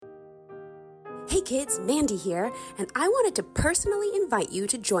Hey kids, Mandy here, and I wanted to personally invite you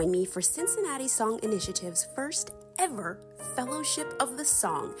to join me for Cincinnati Song Initiative's first ever Fellowship of the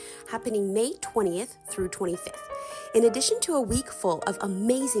Song, happening May 20th through 25th. In addition to a week full of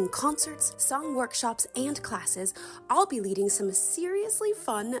amazing concerts, song workshops, and classes, I'll be leading some seriously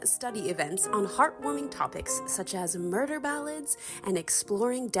fun study events on heartwarming topics such as murder ballads and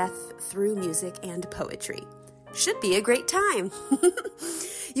exploring death through music and poetry. Should be a great time.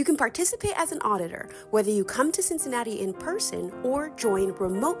 You can participate as an auditor, whether you come to Cincinnati in person or join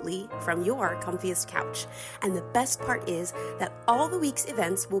remotely from your comfiest couch. And the best part is that all the week's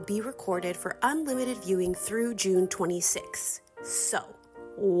events will be recorded for unlimited viewing through June 26. So,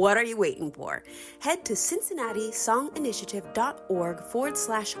 what are you waiting for? Head to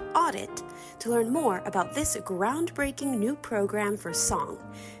cincinnati-songinitiative.org/audit to learn more about this groundbreaking new program for song.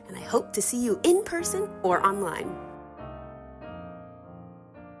 And I hope to see you in person or online.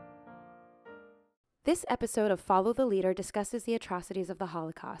 This episode of Follow the Leader discusses the atrocities of the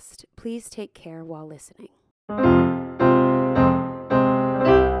Holocaust. Please take care while listening.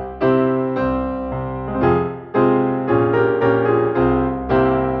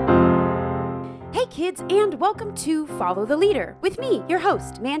 Hey kids, and welcome to Follow the Leader with me, your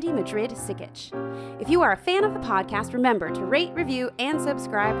host, Mandy Madrid Sikic. If you are a fan of the podcast, remember to rate, review, and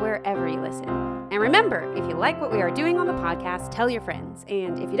subscribe wherever you listen. And remember, if you like what we are doing on the podcast, tell your friends.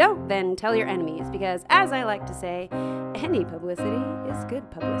 And if you don't, then tell your enemies, because as I like to say, any publicity is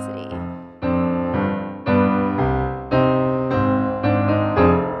good publicity.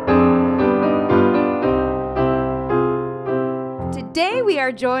 Today we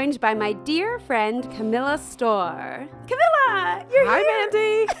are joined by my dear friend Camilla Storr. Camilla, you're here. Hi,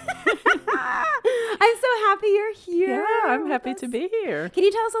 Mandy. I'm so happy you're here. Yeah, I'm happy to be here. Can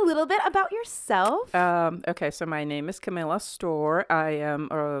you tell us a little bit about yourself? Okay, so my name is Camilla Storr.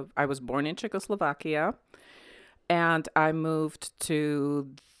 I was born in Czechoslovakia, and I moved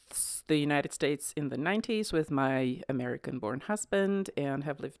to the United States in the 90s with my American-born husband, and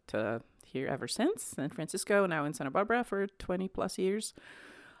have lived here ever since, San Francisco, now in Santa Barbara for 20 plus years.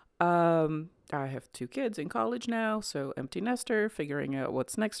 I have 2 kids in college now, so empty nester, figuring out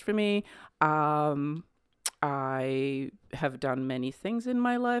what's next for me. I have done many things in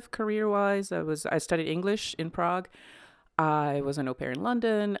my life career-wise. I studied English in Prague. I was an au pair in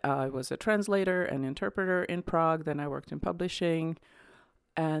London. I was a translator and interpreter in Prague. Then I worked in publishing.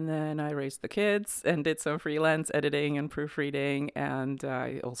 And then I raised the kids and did some freelance editing and proofreading. And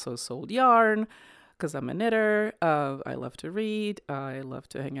I also sold yarn because I'm a knitter. I love to read. I love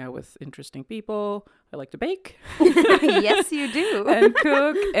to hang out with interesting people. I like to bake. Yes, you do. And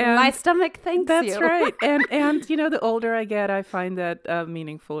cook. And my stomach thanks that's you. That's right. And you know, the older I get, I find that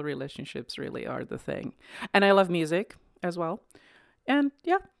meaningful relationships really are the thing. And I love music as well. And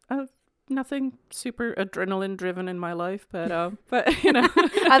yeah, nothing super adrenaline driven in my life, but you know,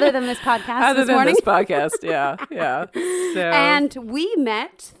 other than this podcast, this podcast, yeah. So, and we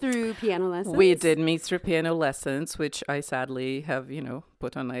met through piano lessons. We did meet through piano lessons, which I sadly have,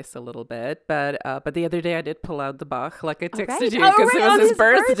 put on ice a little bit. But the other day I did pull out the Bach, like I texted you, because it was his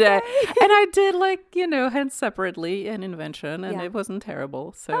birthday, and I did hands separately an invention, and it wasn't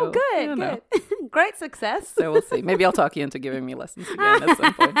terrible. So good. Great success. So we'll see. Maybe I'll talk you into giving me lessons again at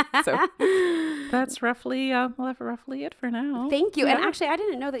some point. So that's roughly it for now. Thank you. Yeah. And actually, I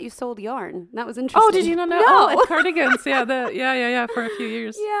didn't know that you sold yarn. That was interesting. Oh, did you not know? No. Oh, and cardigans. Yeah, for a few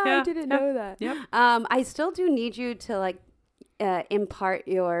years. Yeah, I didn't know that. Yep. I still do need you to impart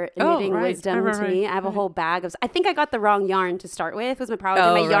your knitting wisdom to me. I have a whole bag of. I think I got the wrong yarn to start with. Was my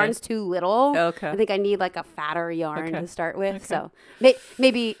problem? My yarn's too little. Okay. I think I need a fatter yarn to start with. Okay. So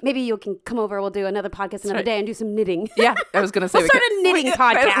maybe you can come over. We'll do another podcast another day and do some knitting. Yeah, I was gonna say we'll start a knitting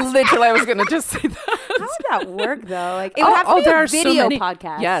podcast. Literally, I was gonna just say that. How would that work though? It would have to be a video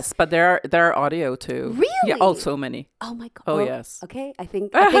podcast. Yes, but there are audio too. Really? Yeah. Oh, so many. Oh my god. Oh yes. Okay. I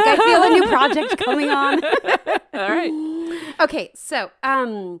think I feel a new project coming on. All right. Okay, so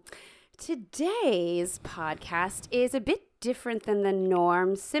today's podcast is a bit different than the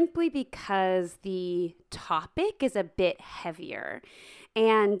norm simply because the topic is a bit heavier.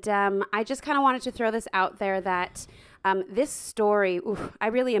 And I just kind of wanted to throw this out there that this story, I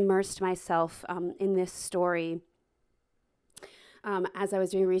really immersed myself in this story as I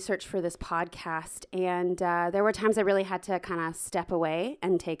was doing research for this podcast. And there were times I really had to kind of step away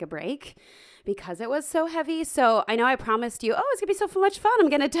and take a break because it was so heavy. So I know I promised you, it's going to be so much fun. I'm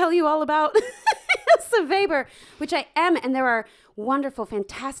going to tell you all about Ilse Weber, which I am, and there are wonderful,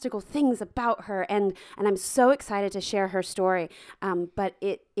 fantastical things about her, and I'm so excited to share her story. But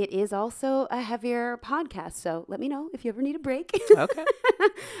it is also a heavier podcast, so let me know if you ever need a break. Okay.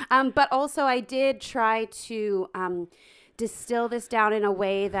 But also, I did try to distill this down in a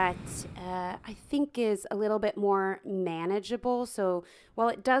way that I think is a little bit more manageable. So while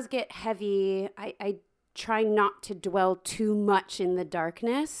it does get heavy, I try not to dwell too much in the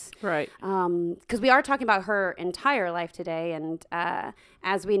darkness. Right. Because we are talking about her entire life today. And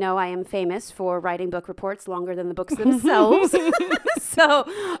as we know, I am famous for writing book reports longer than the books themselves. So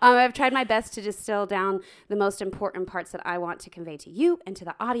I've tried my best to distill down the most important parts that I want to convey to you and to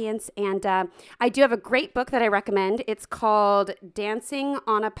the audience. And I do have a great book that I recommend. It's called Dancing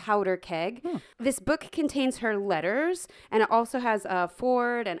on a Powder Keg. This book contains her letters, and it also has a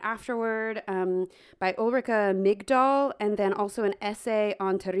foreword and afterword by Ulrika Migdal, and then also an essay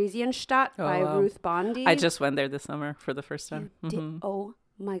on Terezín by Ruth Bondi. I just went there this summer for the first time. Oh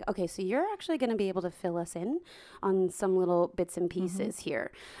my, okay, so you're actually going to be able to fill us in on some little bits and pieces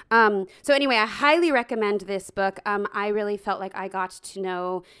here. So anyway, I highly recommend this book. I really felt like I got to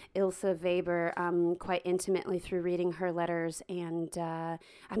know Ilse Weber quite intimately through reading her letters, and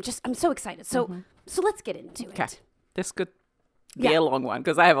I'm so excited. So let's get into it. This could be a long one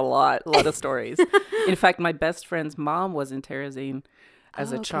because I have a lot of stories. In fact, my best friend's mom was in Terezín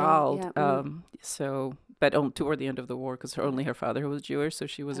as a child. Yeah. But toward the end of the war, because only her father was Jewish, so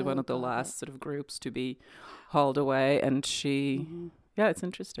she was one of the last sort of groups to be hauled away, and she. Yeah, it's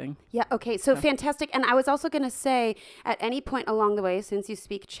interesting. Yeah, okay, so fantastic. And I was also going to say, at any point along the way, since you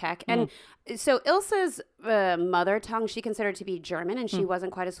speak Czech, and so Ilse's mother tongue, she considered to be German, and she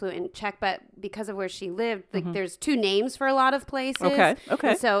wasn't quite as fluent in Czech, but because of where she lived, like there's two names for a lot of places. Okay.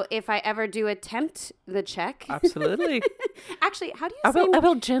 And so if I ever do attempt the Czech. Absolutely. Actually, how do you say? I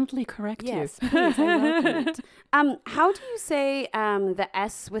will gently correct you. Yes, please, I welcome it. How do you say the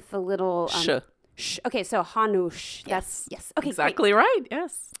S with the little... Okay, so Hanush. Yes. Okay. Exactly right.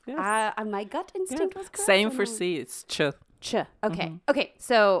 Yes. My gut instinct was correct. Same for C. It's ch. Okay. Okay.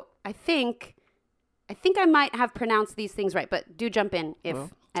 So I think I might have pronounced these things right, but do jump in if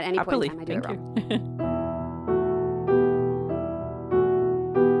at any point in time I do it wrong.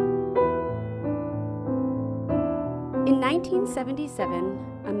 In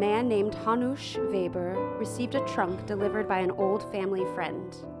 1977, a man named Hanush Weber received a trunk delivered by an old family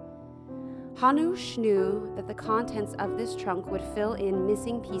friend. Hanush knew that the contents of this trunk would fill in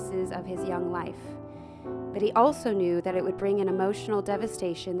missing pieces of his young life, but he also knew that it would bring an emotional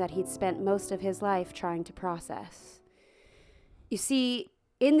devastation that he'd spent most of his life trying to process. You see,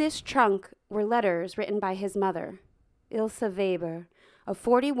 in this trunk were letters written by his mother, Ilse Weber, a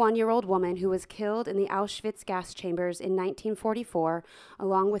 41-year-old woman who was killed in the Auschwitz gas chambers in 1944,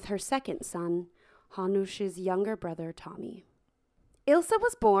 along with her second son, Hanush's younger brother, Tommy. Ilse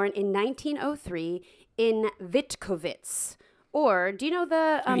was born in 1903 in Witkowice, or do you know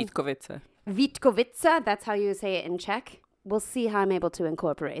the... Witkowice. Witkowice, that's how you say it in Czech. We'll see how I'm able to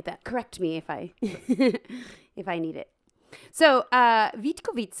incorporate that. Correct me if I if I need it. So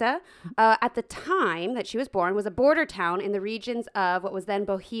Witkowice, at the time that she was born, was a border town in the regions of what was then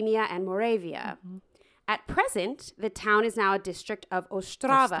Bohemia and Moravia. At present, the town is now a district of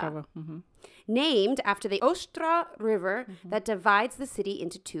Ostrava. Named after the Ostra River that divides the city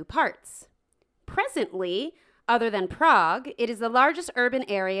into two parts. Presently, other than Prague, it is the largest urban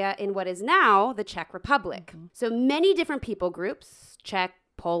area in what is now the Czech Republic. So many different people groups, Czech,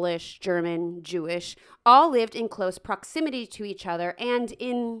 Polish, German, Jewish, all lived in close proximity to each other and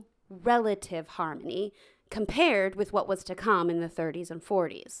in relative harmony compared with what was to come in the 30s and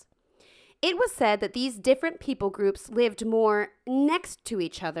 40s. It was said that these different people groups lived more next to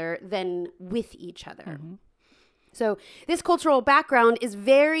each other than with each other. So this cultural background is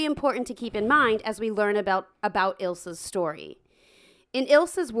very important to keep in mind as we learn about Ilse's story. In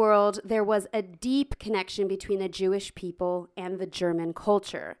Ilse's world, there was a deep connection between the Jewish people and the German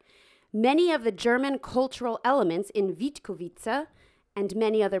culture. Many of the German cultural elements in Witkowice and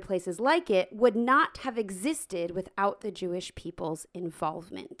many other places like it would not have existed without the Jewish people's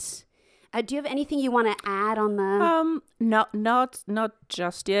involvement. Do you have anything you want to add on the... Not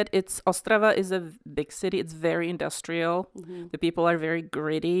just yet. Ostrava is a big city. It's very industrial. The people are very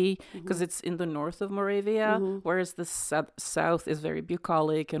gritty because it's in the north of Moravia, whereas the south is very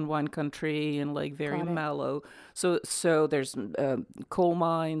bucolic and wine country and like very mellow. So there's coal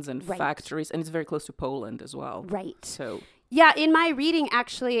mines and factories, and it's very close to Poland as well. Right. So... Yeah, in my reading,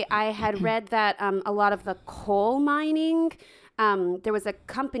 actually, I had read that a lot of the coal mining there was a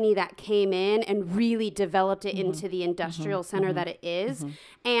company that came in and really developed it into the industrial center that it is.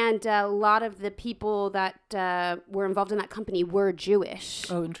 And a lot of the people that were involved in that company were Jewish.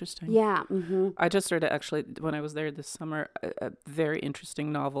 Oh, interesting. Yeah. I just read, actually, when I was there this summer, a very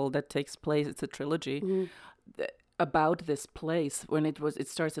interesting novel that takes place, it's a trilogy, about this place when it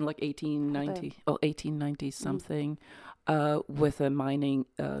starts in like 1890 something. With a mining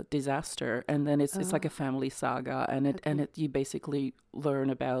disaster, and then it's like a family saga, and you basically learn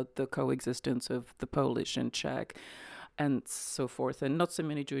about the coexistence of the Polish and Czech, and so forth, and not so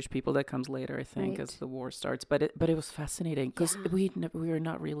many Jewish people. That comes later, I think, as the war starts. But it was fascinating because we were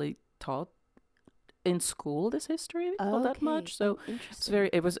not really taught in school this history all that much. So it's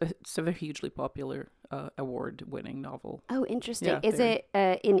a very hugely popular award-winning novel. Oh, interesting. Yeah, is it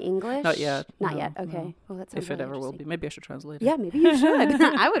in English? Not yet. Not yet. Okay. No. Well, that sounds if it ever will be. Maybe I should translate it. Yeah, maybe you should.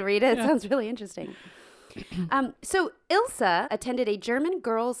 I would read it. It sounds really interesting. So Ilse attended a German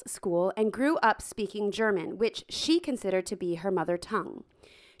girls' school and grew up speaking German, which she considered to be her mother tongue.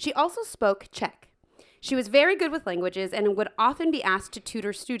 She also spoke Czech. She was very good with languages and would often be asked to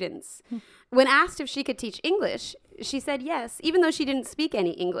tutor students. When asked if she could teach English, she said yes, even though she didn't speak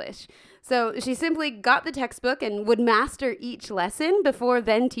any English. So she simply got the textbook and would master each lesson before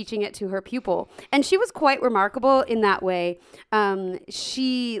then teaching it to her pupil. And she was quite remarkable in that way.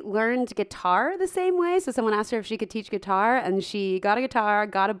 She learned guitar the same way. So someone asked her if she could teach guitar, and she got a guitar,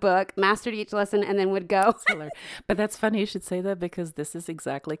 got a book, mastered each lesson, and then would go. But that's funny you should say that, because this is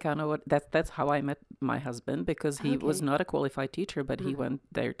exactly kind of what that's how I met my husband, because he was not a qualified teacher, but he went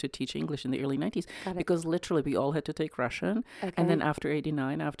there to teach English in the early 90s, because literally we all had to take Russian. And then after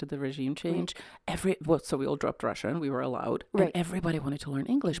 89, after the regime change, so we all dropped Russian, we were allowed, and everybody wanted to learn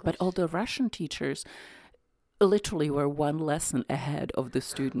English. But all the Russian teachers literally were one lesson ahead of the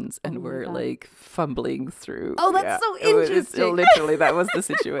students and were like fumbling through. Oh, that's so interesting. Literally, that was the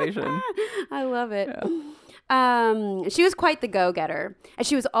situation. I love it. Yeah. She was quite the go-getter, and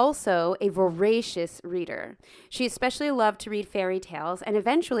she was also a voracious reader. She especially loved to read fairy tales, and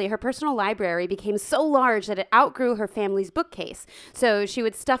eventually her personal library became so large that it outgrew her family's bookcase. So she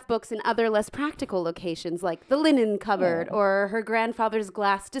would stuff books in other less practical locations, like the linen cupboard or her grandfather's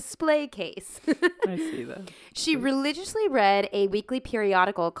glass display case. I see that. She religiously read a weekly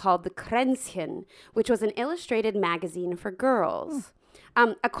periodical called the Terezín, which was an illustrated magazine for girls.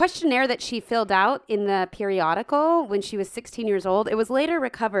 A questionnaire that she filled out in the periodical when she was 16 years old, it was later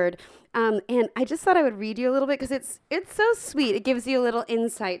recovered. And I just thought I would read you a little bit because it's so sweet. It gives you a little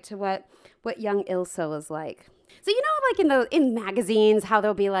insight to what young Ilse was like. So, like in magazines, how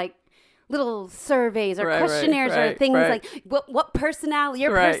there'll be like little surveys or questionnaires or things like what personality,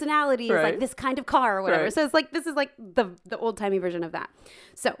 your personality is like this kind of car or whatever. So it's like, this is like the old timey version of that.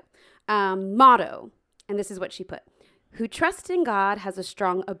 So motto, and this is what she put. Who trusts in God has a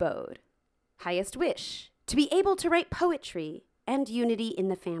strong abode. Highest wish, to be able to write poetry and unity in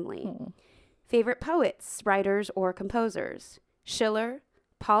the family. Favorite poets, writers, or composers. Schiller,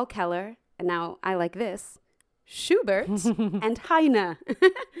 Paul Keller, and now I like this, Schubert, and Heine.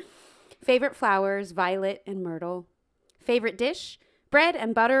 Favorite flowers, violet and myrtle. Favorite dish, bread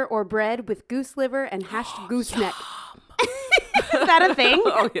and butter or bread with goose liver and hashed gooseneck. Is that a thing?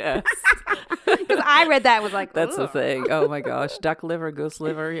 Oh, yes. Because I read that and was like, that's a thing. Oh my gosh. Duck liver, goose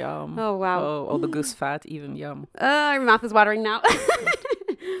liver, yum. Oh, wow. Oh, the goose fat, even yum. Your mouth is watering now.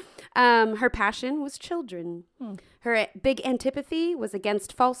 Her passion was children. Her big antipathy was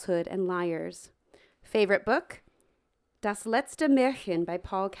against falsehood and liars. Favorite book? Das letzte Märchen by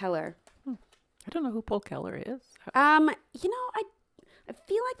Paul Keller. I don't know who Paul Keller is. I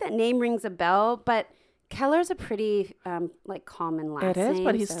feel like that name rings a bell, but Keller's a pretty common last name. It is,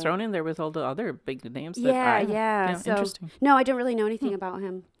 but he's thrown in there with all the other big names. So, interesting. No, I don't really know anything about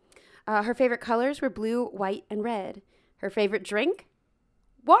him. Her favorite colors were blue, white, and red. Her favorite drink?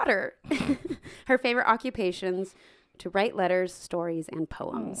 Water. Her favorite occupations? To write letters, stories, and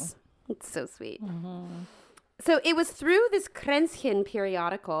poems. It's so sweet. So it was through this Terezín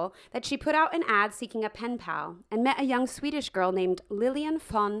periodical that she put out an ad seeking a pen pal and met a young Swedish girl named Lilian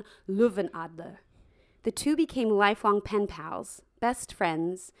von Löwenadler. The two became lifelong pen pals, best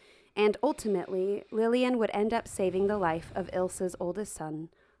friends, and ultimately, Lilian would end up saving the life of Ilse's oldest son,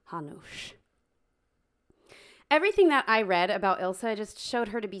 Hanush. Everything that I read about Ilse just showed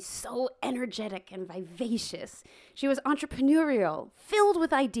her to be so energetic and vivacious. She was entrepreneurial, filled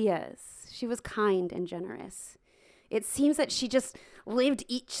with ideas. She was kind and generous. It seems that she just lived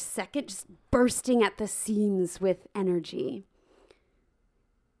each second just bursting at the seams with energy.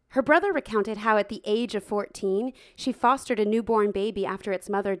 Her brother recounted how at the age of 14, she fostered a newborn baby after its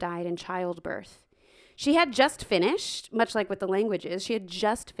mother died in childbirth. She had just finished, much like with the languages, she had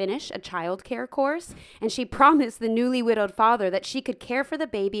just finished a childcare course, and she promised the newly widowed father that she could care for the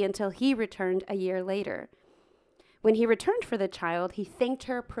baby until he returned a year later. When he returned for the child, he thanked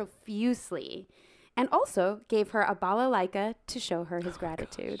her profusely and also gave her a balalaika to show her his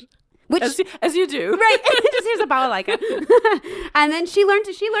gratitude. Which, as you do. Right. Just here's a balalaika. And then she learned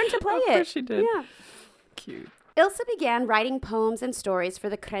to play it. Of course she did. Yeah. Cute. Ilse began writing poems and stories for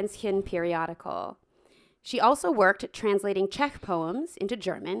the Terezín periodical. She also worked at translating Czech poems into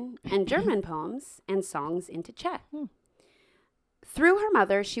German and German poems and songs into Czech. Through her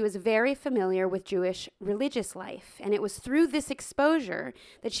mother, she was very familiar with Jewish religious life, and it was through this exposure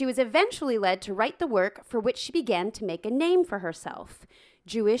that she was eventually led to write the work for which she began to make a name for herself,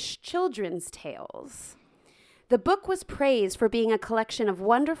 Jewish children's tales. The book was praised for being a collection of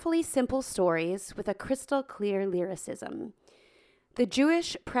wonderfully simple stories with a crystal clear lyricism. The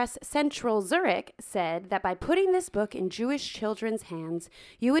Jewish Press Central Zurich said that by putting this book in Jewish children's hands,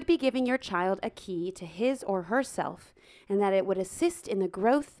 you would be giving your child a key to his or herself, and that it would assist in the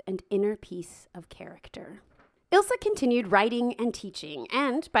growth and inner peace of character. Ilse continued writing and teaching,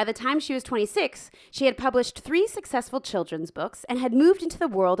 and by the time she was 26, she had published 3 successful children's books and had moved into the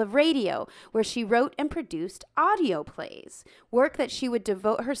world of radio, where she wrote and produced audio plays, work that she would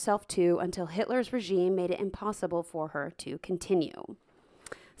devote herself to until Hitler's regime made it impossible for her to continue.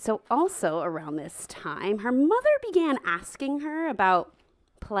 So also around this time, her mother began asking her about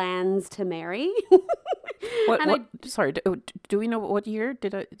plans to marry. Sorry, do we know what year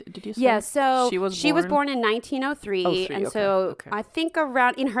did you say? Yeah, so she was born in 1903, and okay, so okay. I think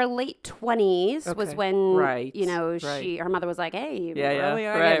around in her late 20s was when her mother was like, "Hey, you really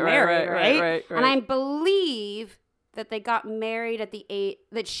are getting married, right?" And I believe that they got married at the age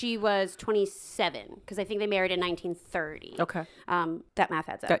that she was 27, because I think they married in 1930. Okay. That math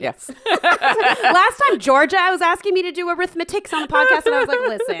adds up. Yes. Last time Georgia was asking me to do arithmetics on the podcast, and I was like,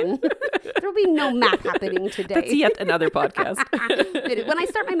 listen, there'll be no math happening today. That's yet another podcast. When I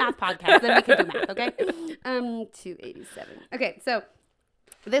start my math podcast, then we can do math, okay? 287. Okay, so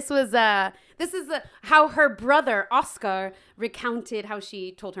this is how her brother, Oscar, recounted how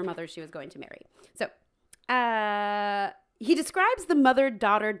she told her mother she was going to marry. So, he describes the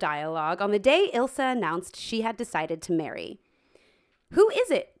mother-daughter dialogue on the day Ilse announced she had decided to marry. "Who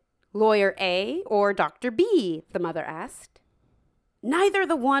is it? Lawyer A or Dr. B?" the mother asked. "Neither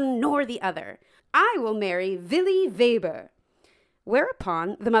the one nor the other. I will marry Willy Weber."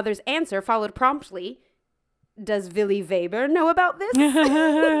 Whereupon the mother's answer followed promptly, "Does Willy Weber know about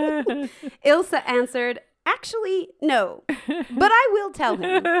this?" Ilse answered, "Actually, no, but I will tell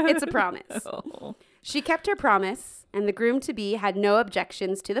him. It's a promise." Oh. She kept her promise, and the groom-to-be had no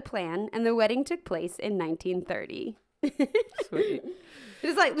objections to the plan, and the wedding took place in 1930. Sweet. It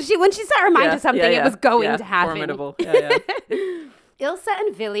was like when she set her mind to something, it was going to happen. Formidable. Yeah. Ilse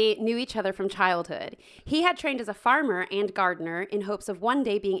and Willy knew each other from childhood. He had trained as a farmer and gardener in hopes of one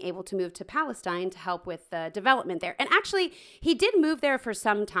day being able to move to Palestine to help with the development there. And actually, he did move there for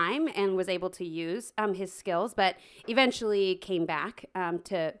some time and was able to use his skills, but eventually came back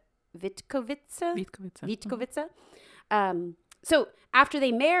to Vitkovice. So after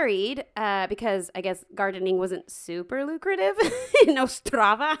they married, because I guess gardening wasn't super lucrative in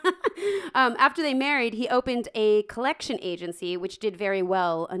Ostrava, after they married, he opened a collection agency, which did very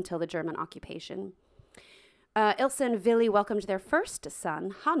well until the German occupation. Ilse and Willy welcomed their first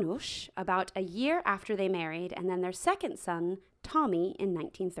son, Hanush, about a year after they married, and then their second son, Tommy, in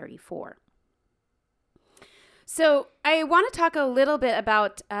 1934. So I want to talk a little bit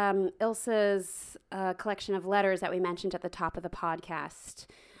about Ilse's collection of letters that we mentioned at the top of the podcast.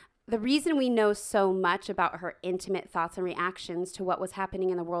 The reason we know so much about her intimate thoughts and reactions to what was happening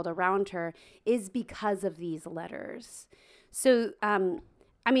in the world around her is because of these letters. So, I'm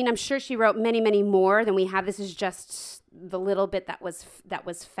sure she wrote many, many more than we have. This is just the little bit that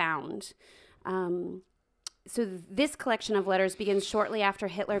was found. So this collection of letters begins shortly after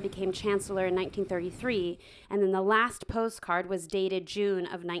Hitler became chancellor in 1933, and then the last postcard was dated June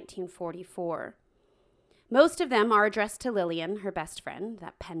of 1944. Most of them are addressed to Lillian, her best friend,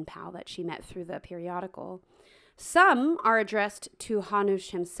 that pen pal that she met through the periodical. Some are addressed to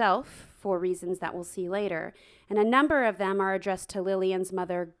Hanush himself, for reasons that we'll see later, and a number of them are addressed to Lillian's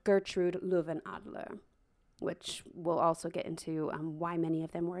mother, Gertrude Löwenadler, which we'll also get into why many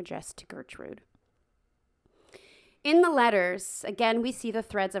of them were addressed to Gertrude. In the letters, again, we see the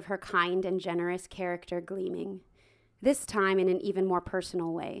threads of her kind and generous character gleaming, this time in an even more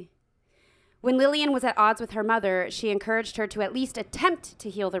personal way. When Lillian was at odds with her mother, she encouraged her to at least attempt to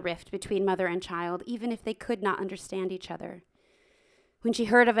heal the rift between mother and child, even if they could not understand each other. When she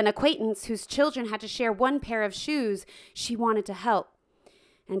heard of an acquaintance whose children had to share one pair of shoes, she wanted to help.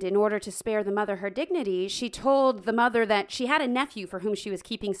 And in order to spare the mother her dignity, she told the mother that she had a nephew for whom she was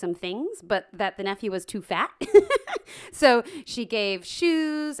keeping some things, but that the nephew was too fat. So she gave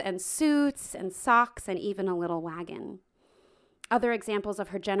shoes and suits and socks and even a little wagon. Other examples of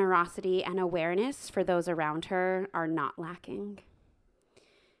her generosity and awareness for those around her are not lacking.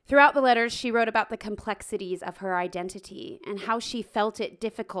 Throughout the letters, she wrote about the complexities of her identity and how she felt it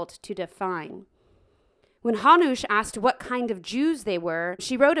difficult to define. When Hanush asked what kind of Jews they were,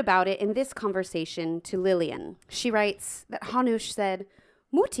 she wrote about it in this conversation to Lillian. She writes that Hanush said,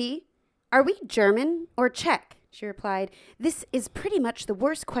 "Mutti, are we German or Czech?" She replied, "This is pretty much the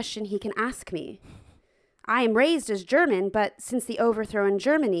worst question he can ask me. I am raised as German, but since the overthrow in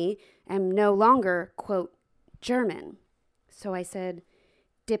Germany, am no longer, quote, German." So I said,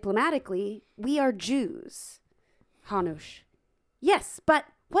 "Diplomatically, we are Jews." Hanush, "Yes, but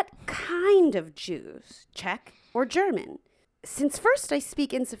what kind of Jews? Czech or German? Since first I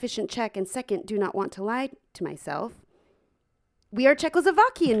speak insufficient Czech and second do not want to lie to myself, we are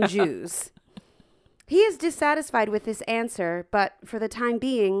Czechoslovakian Jews." He is dissatisfied with this answer, but for the time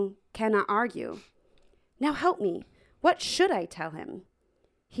being cannot argue. Now help me. What should I tell him?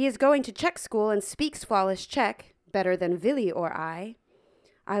 He is going to Czech school and speaks flawless Czech, better than Vili or I.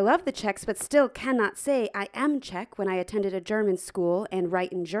 I love the Czechs, but still cannot say I am Czech when I attended a German school and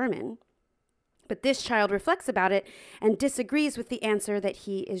write in German. But this child reflects about it and disagrees with the answer that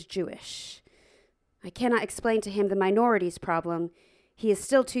he is Jewish. I cannot explain to him the minorities problem. He is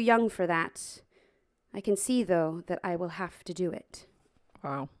still too young for that. I can see, though, that I will have to do it.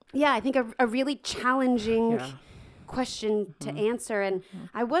 Wow. Yeah, I think a really challenging question to answer. And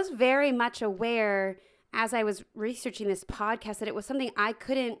I was very much aware as I was researching this podcast that it was something I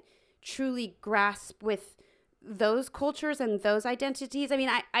couldn't truly grasp with those cultures and those identities. I mean,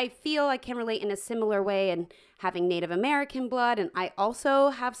 I feel I can relate in a similar way in having Native American blood, and I also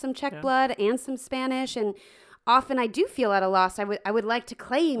have some Czech blood and some Spanish, and often I do feel at a loss. I would like to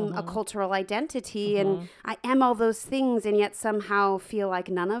claim a cultural identity, and I am all those things, and yet somehow feel like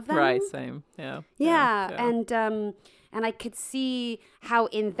none of them. Right, same. Yeah. And I could see how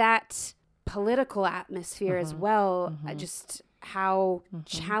in that political atmosphere as well, just how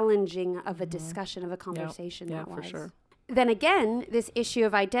challenging of a discussion, of a conversation that was. For sure. Then again, this issue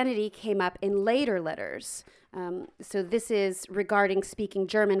of identity came up in later letters. So this is regarding speaking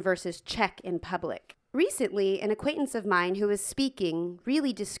German versus Czech in public. Recently, an acquaintance of mine who was speaking,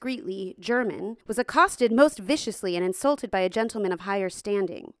 really discreetly, German, was accosted most viciously and insulted by a gentleman of higher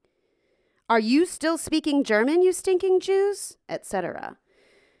standing. "Are you still speaking German, you stinking Jews?" etc.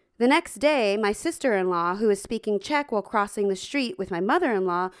 The next day, my sister-in-law, who was speaking Czech while crossing the street with my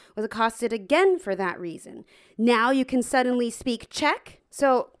mother-in-law, was accosted again for that reason. "Now you can suddenly speak Czech?"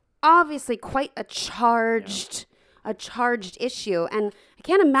 So obviously quite a charged issue. And I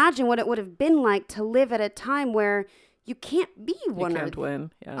can't imagine what it would have been like to live at a time where you can't be one or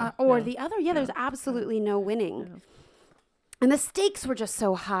the other. Yeah, there's absolutely no winning. Yeah. And the stakes were just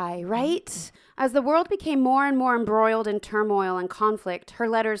so high, right? As the world became more and more embroiled in turmoil and conflict, her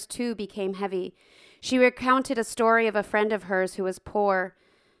letters too became heavy. She recounted a story of a friend of hers who was poor.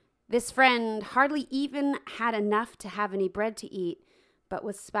 This friend hardly even had enough to have any bread to eat, but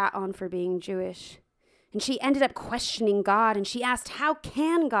was spat on for being Jewish. And she ended up questioning God, and she asked, how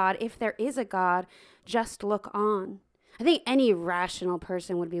can God, if there is a God, just look on? I think any rational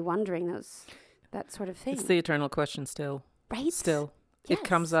person would be wondering that sort of thing. It's the eternal question still. Right? Still. Yes. It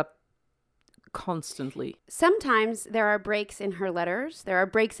comes up constantly. Sometimes there are breaks in her letters. There are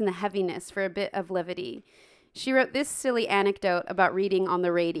breaks in the heaviness for a bit of levity. She wrote this silly anecdote about reading on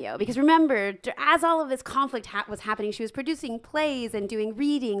the radio. Because remember, as all of this conflict was happening, she was producing plays and doing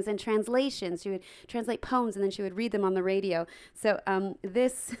readings and translations. She would translate poems and then she would read them on the radio. So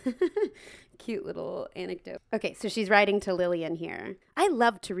this cute little anecdote. Okay, so she's writing to Lillian here. "I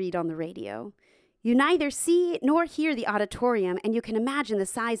love to read on the radio. You neither see nor hear the auditorium, and you can imagine the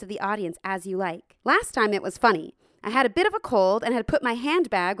size of the audience as you like. Last time it was funny. I had a bit of a cold and had put my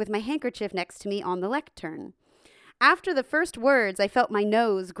handbag with my handkerchief next to me on the lectern. After the first words, I felt my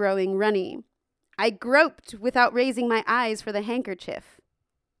nose growing runny. I groped without raising my eyes for the handkerchief.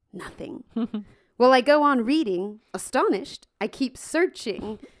 Nothing. Well, I go on reading. Astonished, I keep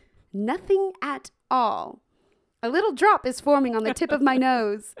searching. Nothing at all. A little drop is forming on the tip of my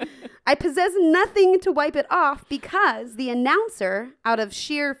nose. I possess nothing to wipe it off because the announcer, out of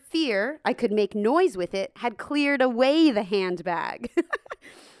sheer fear I could make noise with it, had cleared away the handbag.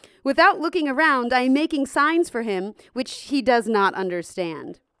 Without looking around, I am making signs for him, which he does not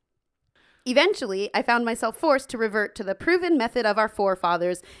understand." Eventually, I found myself forced to revert to the proven method of our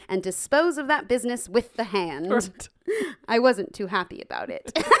forefathers and dispose of that business with the hand. Right. I wasn't too happy about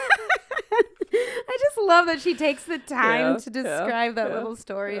it. I just love that she takes the time to describe that little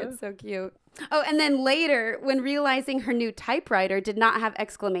story. It's so cute. Oh, and then later, when realizing her new typewriter did not have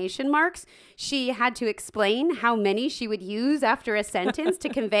exclamation marks, she had to explain how many she would use after a sentence to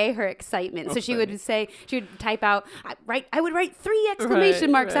convey her excitement. So she would say, she would type out, I would write 3 exclamation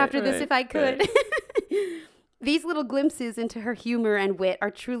marks after this if I could. These little glimpses into her humor and wit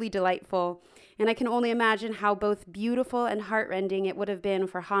are truly delightful. And I can only imagine how both beautiful and heartrending it would have been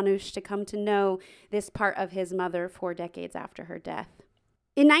for Hanush to come to know this part of his mother 4 decades after her death.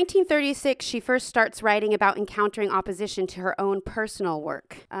 In 1936, she first starts writing about encountering opposition to her own personal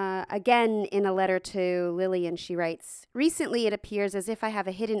work. Again, in a letter to Lillian, she writes, "Recently it appears as if I have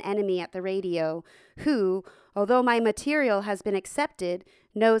a hidden enemy at the radio who, although my material has been accepted,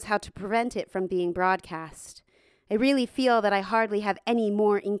 knows how to prevent it from being broadcast. I really feel that I hardly have any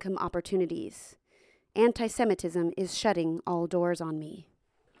more income opportunities. Anti-Semitism is shutting all doors on me."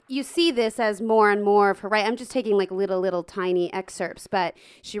 You see this as more and more of her I'm just taking like little tiny excerpts, but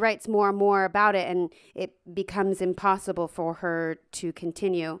she writes more and more about it, and it becomes impossible for her to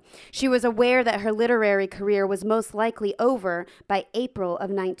continue. She was aware that her literary career was most likely over by April of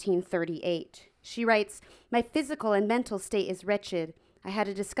 1938. She writes, "My physical and mental state is wretched. I had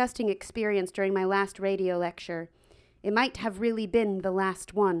a disgusting experience during my last radio lecture. It might have really been the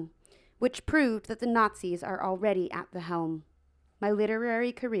last one, which proved that the Nazis are already at the helm. My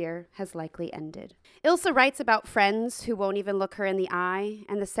literary career has likely ended." Ilse writes about friends who won't even look her in the eye,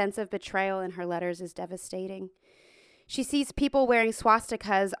 and the sense of betrayal in her letters is devastating. She sees people wearing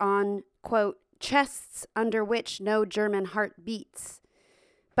swastikas on, quote, chests under which no German heart beats.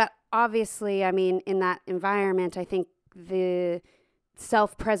 But obviously, I mean, in that environment, I think the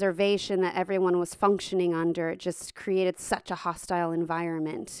self-preservation that everyone was functioning under just created such a hostile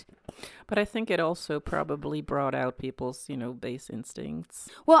environment. But I think it also probably brought out people's, base instincts.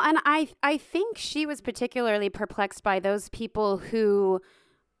 Well, and I think she was particularly perplexed by those people who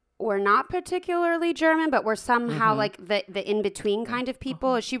were not particularly German, but were somehow like the in-between kind of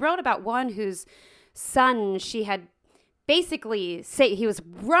people. She wrote about one whose son she had basically say he was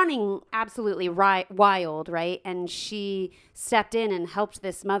running absolutely wild, right? And she stepped in and helped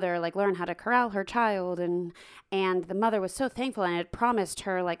this mother like learn how to corral her child, and the mother was so thankful and had promised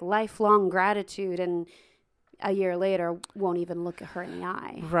her like lifelong gratitude, and a year later won't even look at her in the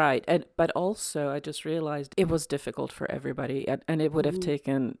eye. Right. But also I just realized it was difficult for everybody, and it would have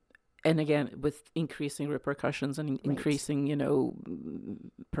taken, and again, with increasing repercussions and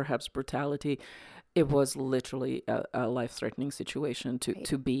increasing, perhaps brutality, it was literally a life-threatening situation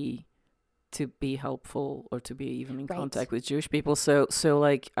to be helpful or to be even in contact with Jewish people. So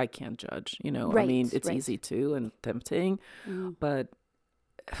like, I can't judge, I mean, it's easy to and tempting, but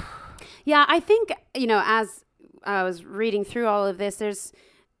yeah, I think, as I was reading through all of this, there's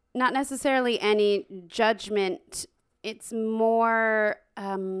not necessarily any judgment. It's more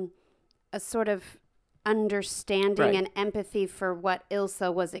a sort of understanding and empathy for what Ilse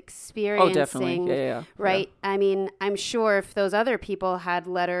was experiencing. Oh, definitely. Yeah. Right. Yeah. I mean, I'm sure if those other people had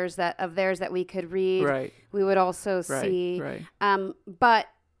letters of theirs that we could read, we would also see. Right. But,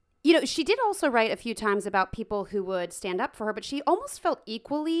 she did also write a few times about people who would stand up for her, but she almost felt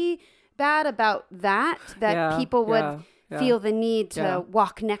equally bad about that people would feel the need to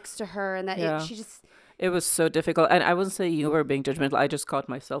walk next to her, and that she just... It was so difficult. And I wouldn't say you were being judgmental. I just caught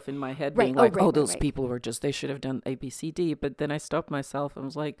myself in my head being those people were just, they should have done A, B, C, D. But then I stopped myself and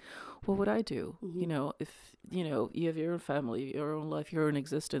was like, what would I do? If, you have your own family, your own life, your own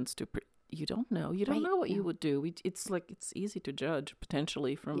existence you don't know. You don't know what you would do. It's like, it's easy to judge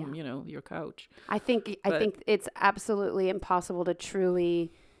potentially from, your couch. I think it's absolutely impossible to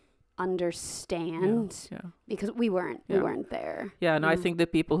truly understand because we weren't there. I think the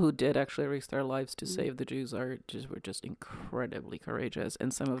people who did actually risk their lives to save the Jews were just incredibly courageous,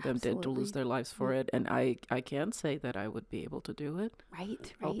 and some of them did lose their lives for it, and I can't say that I would be able to do it.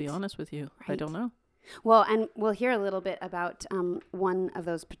 Right. I'll be honest with you. I don't know. Well, and we'll hear a little bit about one of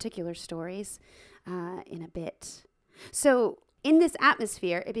those particular stories in a bit. So in this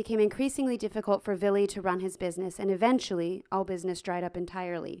atmosphere, it became increasingly difficult for Willy to run his business, and eventually all business dried up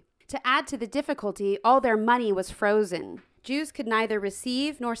entirely. To add to the difficulty, all their money was frozen. Jews could neither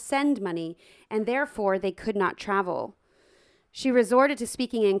receive nor send money, and therefore they could not travel. She resorted to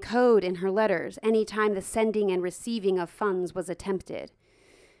speaking in code in her letters any time the sending and receiving of funds was attempted.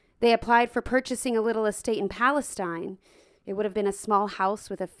 They applied for purchasing a little estate in Palestine. It would have been a small house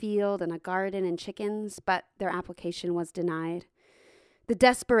with a field and a garden and chickens, but their application was denied. The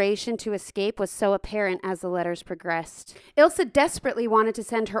desperation to escape was so apparent as the letters progressed. Ilse desperately wanted to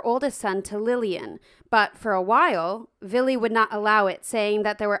send her oldest son to Lillian, but for a while, Willy would not allow it, saying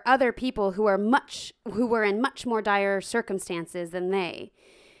that there were other people who were in much more dire circumstances than they.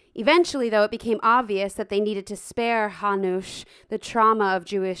 Eventually, though, it became obvious that they needed to spare Hanush the trauma of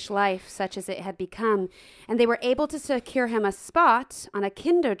Jewish life, such as it had become, and they were able to secure him a spot on a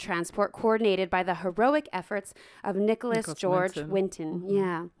kinder transport coordinated by the heroic efforts of Nicholas George Winton. Mm-hmm.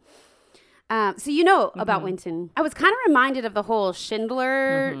 Yeah. So you know about Winton. I was kind of reminded of the whole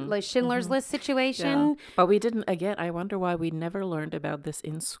Schindler's List situation. Yeah. But we didn't, again, I wonder why we never learned about this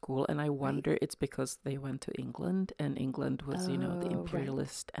in school. And I wonder it's because they went to England and England was, the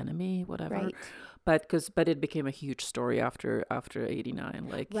imperialist enemy, whatever. Right. But it became a huge story after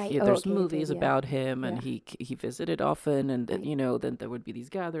 89. There's movies about him, and he visited often, and then there would be these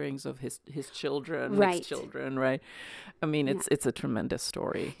gatherings of his children, his children, right? I mean, it's a tremendous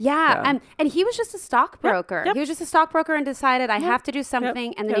story. Yeah. And he was just a stockbroker. Yep. He was just a stockbroker and decided I have to do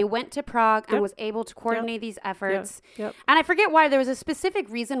something, and then he went to Prague and was able to coordinate these efforts. Yep. And I forget why. There was a specific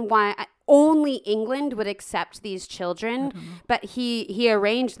reason why only England would accept these children, but he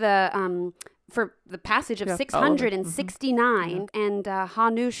arranged for the passage of 669, and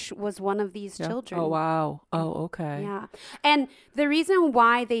Hanush was one of these children. Oh, wow. Oh, okay. Yeah. And the reason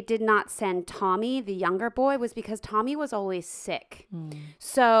why they did not send Tommy, the younger boy, was because Tommy was always sick.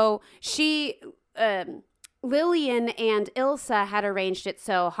 So Lillian and Ilse had arranged it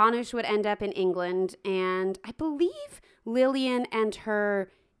so Hanush would end up in England, and I believe Lillian and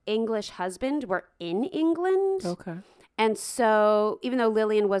her English husband were in England. Okay. And so, even though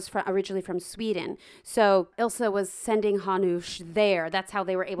Lillian was originally from Sweden, so Ilse was sending Hanush there. That's how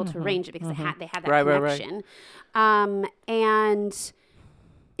they were able to arrange it, because they had that connection. Right. And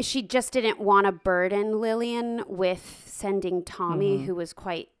she just didn't want to burden Lillian with sending Tommy, who was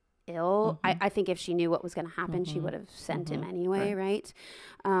quite ill. I think if she knew what was going to happen, she would have sent him anyway, right?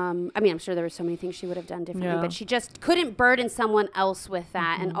 I mean, I'm sure there were so many things she would have done differently, but she just couldn't burden someone else with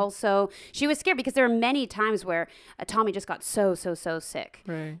that. And also, she was scared because there were many times where Tommy just got so sick.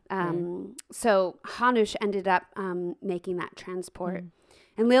 Right. So Hanush ended up making that transport.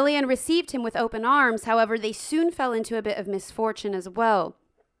 And Lillian received him with open arms. However, they soon fell into a bit of misfortune as well.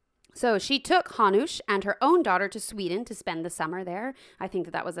 So she took Hanush and her own daughter to Sweden to spend the summer there. I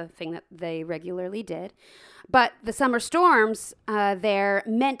think that was a thing that they regularly did. But the summer storms there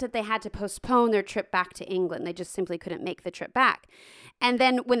meant that they had to postpone their trip back to England. They just simply couldn't make the trip back. And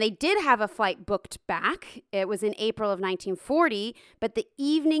then when they did have a flight booked back, it was in April of 1940. But the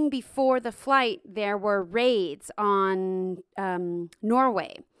evening before the flight, there were raids on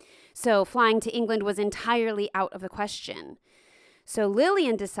Norway. So flying to England was entirely out of the question. So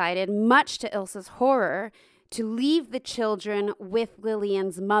Lillian decided, much to Ilse's horror, to leave the children with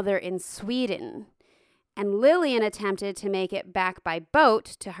Lillian's mother in Sweden. And Lillian attempted to make it back by boat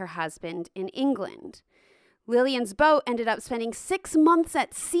to her husband in England. Lillian's boat ended up spending 6 months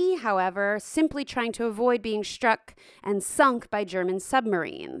at sea, however, simply trying to avoid being struck and sunk by German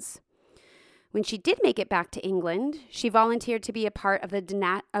submarines. When she did make it back to England, she volunteered to be a part of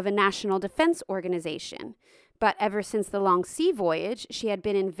a national defense organization. But ever since the long sea voyage, she had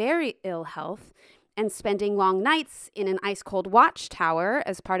been in very ill health, and spending long nights in an ice-cold watchtower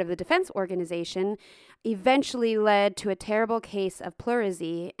as part of the defense organization eventually led to a terrible case of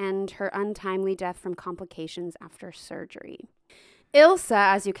pleurisy and her untimely death from complications after surgery. Ilse,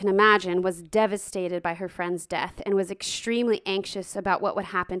 as you can imagine, was devastated by her friend's death and was extremely anxious about what would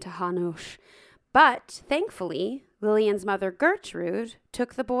happen to Hanush. But, thankfully, Lillian's mother, Gertrude,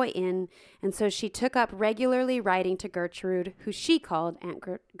 took the boy in, and so she took up regularly writing to Gertrude, who she called Aunt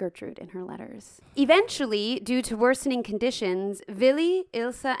Gertrude in her letters. Eventually, due to worsening conditions, Willy,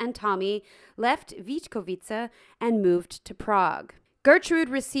 Ilse, and Tommy left Vítkovice and moved to Prague. Gertrude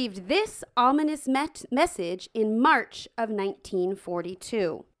received this ominous message in March of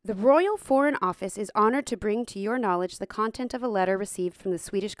 1942. The Royal Foreign Office is honored to bring to your knowledge the content of a letter received from the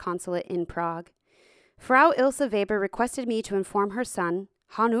Swedish consulate in Prague. Frau Ilse Weber requested me to inform her son,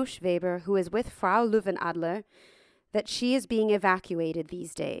 Hanush Weber, who is with Frau Löwenadler, that she is being evacuated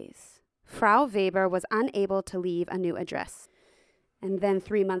these days. Frau Weber was unable to leave a new address. And then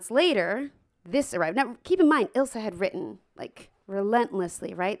 3 months later, this arrived. Now, keep in mind, Ilse had written,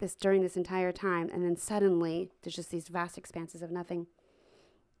 relentlessly, right? During this entire time. And then suddenly, there's just these vast expanses of nothing.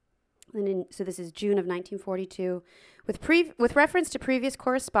 So this is June of 1942. With reference to previous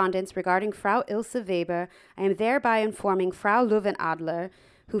correspondence regarding Frau Ilse Weber, I am thereby informing Frau Löwenadler,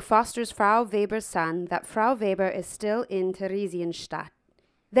 who fosters Frau Weber's son, that Frau Weber is still in Theresienstadt.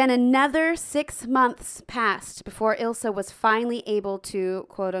 Then another 6 months passed before Ilse was finally able to,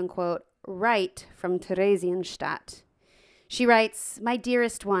 quote unquote, write from Theresienstadt. She writes, "My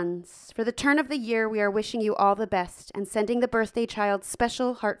dearest ones, for the turn of the year, we are wishing you all the best and sending the birthday child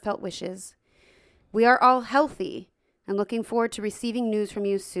special heartfelt wishes. We are all healthy and looking forward to receiving news from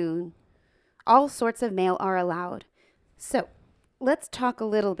you soon. All sorts of mail are allowed." So let's talk a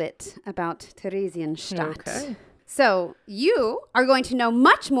little bit about Theresienstadt. Okay. So you are going to know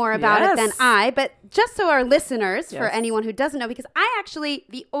much more about it than I, but just so our listeners, for anyone who doesn't know, because I actually,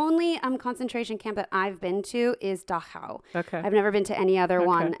 the only concentration camp that I've been to is Dachau. Okay. I've never been to any other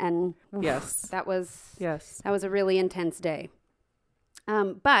one, and that was a really intense day.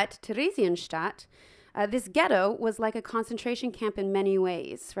 But Theresienstadt, this ghetto was like a concentration camp in many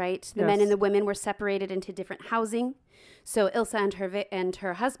ways, right? The men and the women were separated into different housing, so Ilse and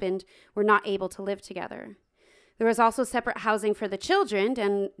her husband were not able to live together. There was also separate housing for the children,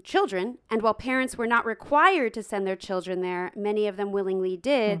 and while parents were not required to send their children there, many of them willingly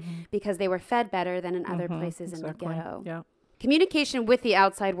did because they were fed better than in other places in the ghetto. Yeah. Communication with the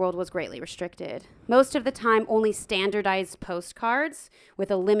outside world was greatly restricted. Most of the time, only standardized postcards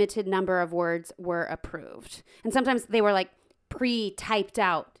with a limited number of words were approved. And sometimes they were like pre-typed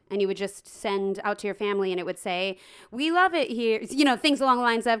out, and you would just send out to your family and it would say, "We love it here." You know, things along the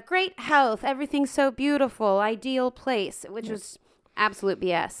lines of great health, everything's so beautiful, ideal place, which was absolute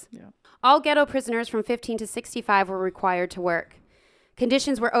BS. Yeah. All ghetto prisoners from 15 to 65 were required to work.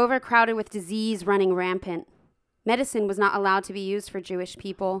 Conditions were overcrowded with disease running rampant. Medicine was not allowed to be used for Jewish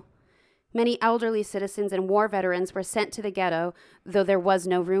people. Many elderly citizens and war veterans were sent to the ghetto, though there was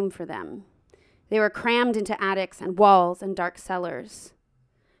no room for them. They were crammed into attics and walls and dark cellars.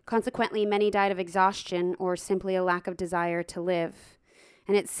 Consequently, many died of exhaustion or simply a lack of desire to live.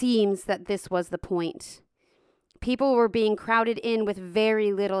 And it seems that this was the point. People were being crowded in with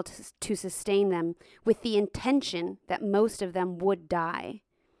very little to sustain them, with the intention that most of them would die.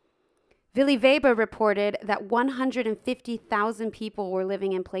 Willy Weber reported that 150,000 people were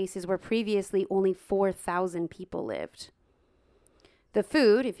living in places where previously only 4,000 people lived. The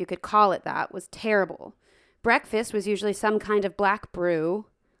food, if you could call it that, was terrible. Breakfast was usually some kind of black brew.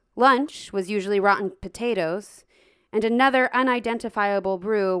 Lunch was usually rotten potatoes. And another unidentifiable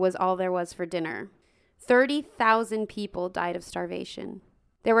brew was all there was for dinner. 30,000 people died of starvation.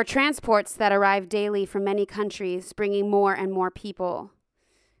 There were transports that arrived daily from many countries, bringing more and more people.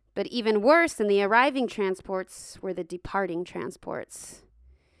 But even worse than the arriving transports were the departing transports.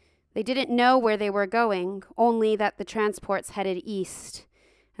 They didn't know where they were going, only that the transports headed east,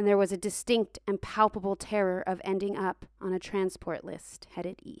 and there was a distinct and palpable terror of ending up on a transport list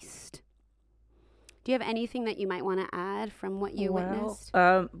headed east. Do you have anything that you might want to add from what you witnessed?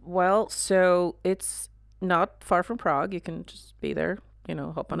 So it's not far from Prague. You can just be there,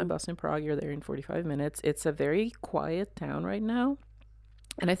 hop on a bus in Prague. You're there in 45 minutes. It's a very quiet town right now.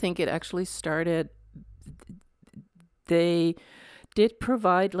 And I think it actually started, they did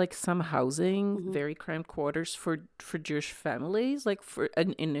provide like some housing, very cramped quarters for Jewish families, like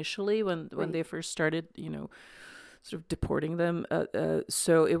initially when they first started, sort of deporting them.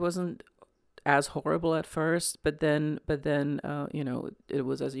 So it wasn't as horrible at first, but then it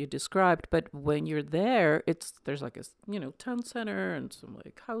was as you described. But when you're there, there's like a town center and some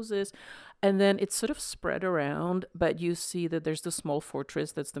like houses, and then it's sort of spread around. But you see that there's the small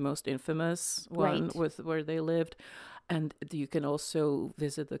fortress that's the most infamous one with where they lived, and you can also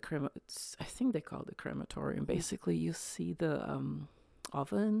visit the I think they call it the crematorium. Basically, you see the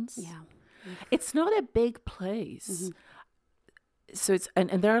ovens. Yeah, it's not a big place. So it's and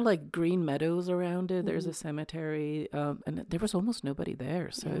there are like green meadows around it. There's a cemetery, and there was almost nobody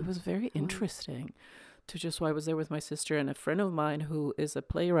there. So it was very interesting to just. I was there with my sister and a friend of mine who is a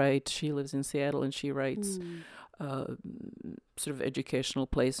playwright. She lives in Seattle and she writes sort of educational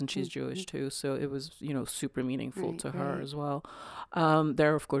plays, and she's Jewish too. So it was super meaningful to her as well.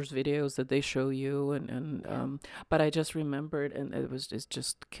 There are of course videos that they show you, and but I just remembered, and it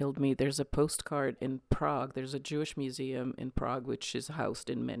just killed me. There's a postcard in Prague. There's a Jewish museum in Prague which is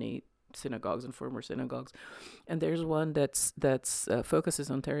housed in many synagogues and former synagogues, and there's one that's focuses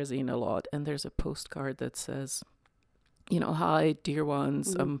on Terezín a lot, and there's a postcard that says, "Hi dear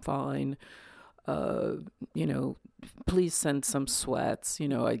ones, I'm fine. Please send some sweats,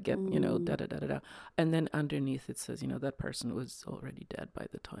 I get, da da da da da." And then underneath it says, that person was already dead by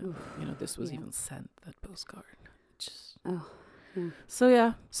the time, this was even sent, that postcard.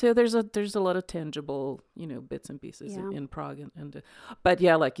 So there's a lot of tangible, bits and pieces in Prague, and but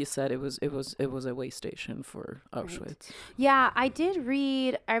like you said, it was a way station for Auschwitz. Right. Yeah, I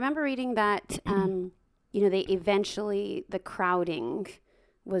remember reading that, they eventually, the crowding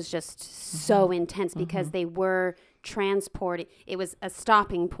was just so intense because they were transported. It was a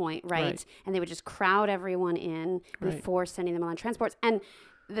stopping point, right? And they would just crowd everyone in before sending them on transports. And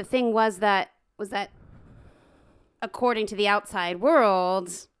the thing was that according to the outside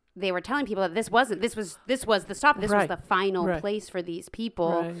world, they were telling people that this was the stop. This was the final place for these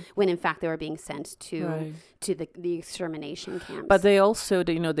people, when in fact they were being sent to the extermination camps. But they also,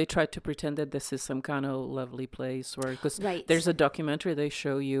 they tried to pretend that this is some kind of lovely place because there's a documentary they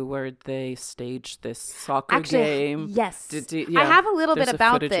show you where they staged this soccer game. Yes, I have a little bit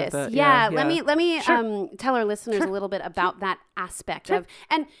about this. Let me tell our listeners a little bit about that aspect of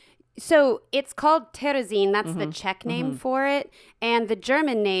and. So it's called Terezín. That's the Czech name for it. And the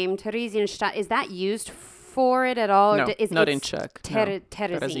German name, Theresienstadt, is that used for it at all? No, or not in Czech.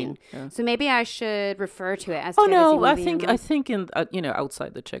 Terezín. Yeah. So maybe I should refer to it as Terezín. Oh, no, I think in,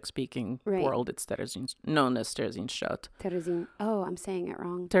 outside the Czech-speaking world, it's Terezín, known as Terezínstadt. Terezín. Oh, I'm saying it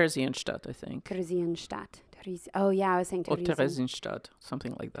wrong. Terezínstadt, I think. Terezínstadt. Oh, yeah, I was saying Terezín. Or Terezínstadt,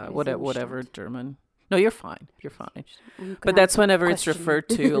 something like that. Whatever German. No, you're fine. You're fine. But that's whenever it's referred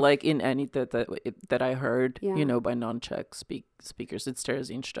to, like in any that I heard, by non-Czech speakers, it's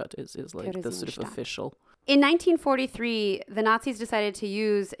Terezínstadt is like the sort of official. In 1943, the Nazis decided to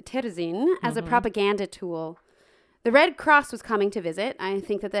use Terezín as a propaganda tool. The Red Cross was coming to visit. I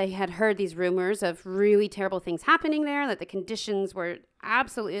think that they had heard these rumors of really terrible things happening there, that the conditions were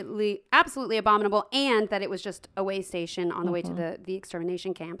absolutely abominable, and that it was just a way station on the way to the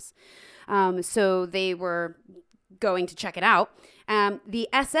extermination camps. So they were going to check it out. The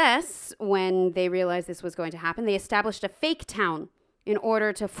SS, when they realized this was going to happen, they established a fake town in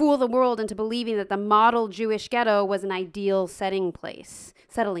order to fool the world into believing that the model Jewish ghetto was an ideal settling place.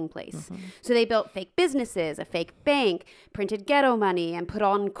 So they built fake businesses, a fake bank, printed ghetto money, and put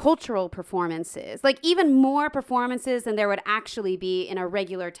on cultural performances, like even more performances than there would actually be in a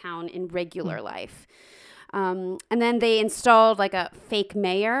regular town in regular life. And then they installed like a fake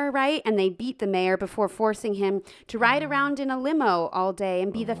mayor, right? And they beat the mayor before forcing him to ride around in a limo all day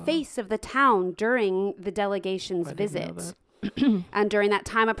and be the face of the town during the delegation's visit. And during that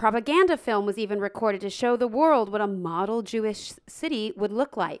time, a propaganda film was even recorded to show the world what a model Jewish city would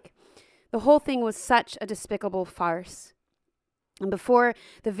look like. The whole thing was such a despicable farce. And before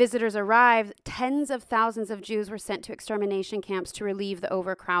the visitors arrived, tens of thousands of Jews were sent to extermination camps to relieve the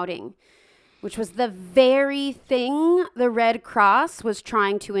overcrowding, which was the very thing the Red Cross was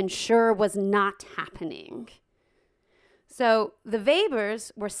trying to ensure was not happening. So the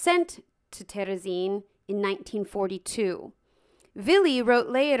Webers were sent to Terezín in 1942. Willy wrote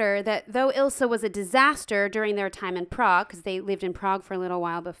later that though Ilse was a disaster during their time in Prague, because they lived in Prague for a little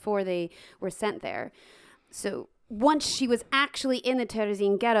while before they were sent there, so once she was actually in the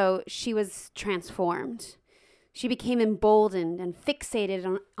Terezín ghetto, she was transformed. She became emboldened and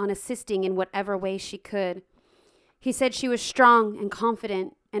fixated on assisting in whatever way she could. He said she was strong and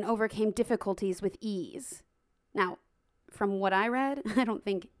confident and overcame difficulties with ease. Now, from what I read, I don't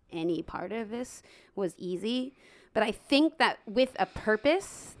think any part of this was easy. But I think that with a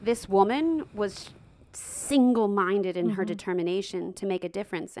purpose, this woman was single-minded in her determination to make a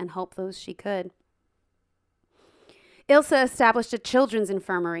difference and help those she could. Ilse established a children's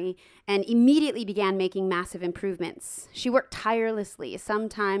infirmary and immediately began making massive improvements. She worked tirelessly,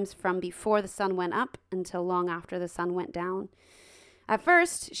 sometimes from before the sun went up until long after the sun went down. At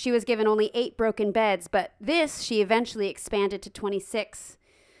first, she was given only 8 broken beds, but this she eventually expanded to 26.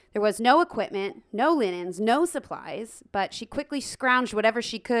 There was no equipment, no linens, no supplies, but she quickly scrounged whatever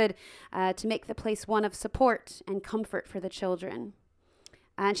she could to make the place one of support and comfort for the children.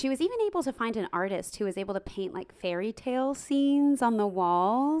 And she was even able to find an artist who was able to paint like fairy tale scenes on the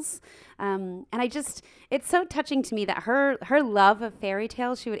walls. And it's so touching to me that her love of fairy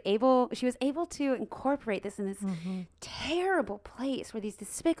tales, she was able to incorporate this in this terrible place where these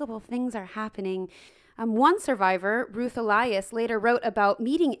despicable things are happening. One survivor, Ruth Elias, later wrote about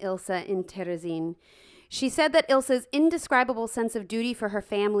meeting Ilse in Terezín. She said that Ilse's indescribable sense of duty for her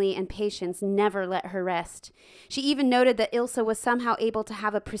family and patients never let her rest. She even noted that Ilse was somehow able to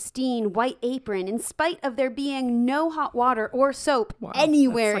have a pristine white apron in spite of there being no hot water or soap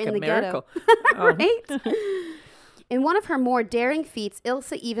anywhere in the ghetto. Right? In one of her more daring feats,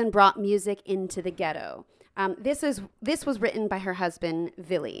 Ilse even brought music into the ghetto. This was written by her husband,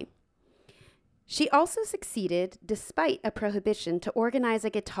 Willy. She also succeeded, despite a prohibition, to organize a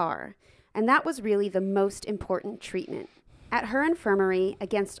guitar, and that was really the most important treatment. At her infirmary,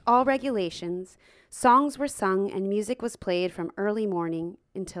 against all regulations, songs were sung and music was played from early morning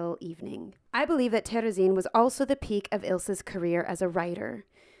until evening. I believe that Terezín was also the peak of Ilse's career as a writer.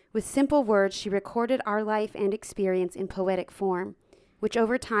 With simple words, she recorded our life and experience in poetic form. which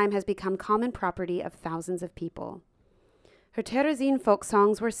over time has become common property of thousands of people. Her Terezín folk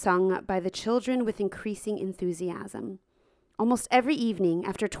songs were sung by the children with increasing enthusiasm. Almost every evening,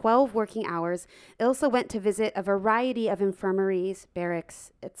 after 12 working hours, Ilse went to visit a variety of infirmaries,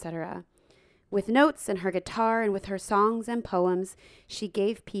 barracks, etc. With notes and her guitar and with her songs and poems, she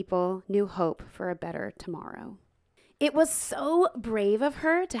gave people new hope for a better tomorrow. It was so brave of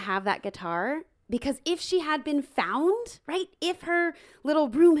her to have that guitar, because if she had been found, right, if her little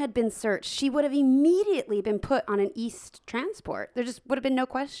room had been searched, she would have immediately been put on an East transport. There just would have been no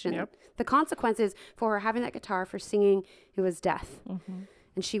question. Yep. The consequences for her having that guitar, for singing, it was death. Mm-hmm.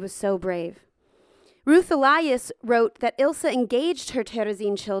 And she was so brave. Ruth Elias wrote that Ilse engaged her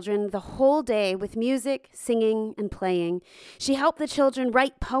Terezín children the whole day with music, singing, and playing. She helped the children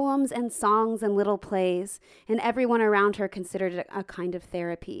write poems and songs and little plays, and everyone around her considered it a kind of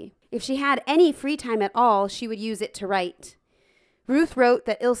therapy. If she had any free time at all, she would use it to write. Ruth wrote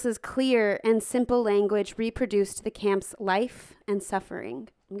that Ilse's clear and simple language reproduced the camp's life and suffering.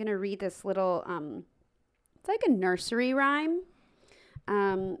 I'm going to read this little, it's like a nursery rhyme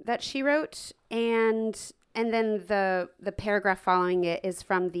that she wrote, and then the paragraph following it is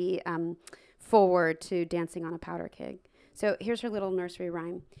from the foreword to Dancing on a Powder Keg. So here's her little nursery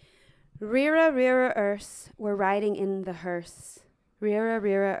rhyme. Rira, rira, Urs, we're riding in the hearse. Rira,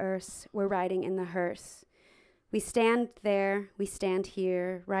 rira, Urs, we're riding in the hearse. We stand there, we stand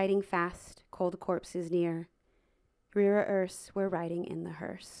here, riding fast, cold corpses near. Rira, Urs, we're riding in the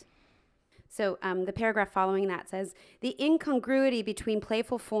hearse. So the paragraph following that says, the incongruity between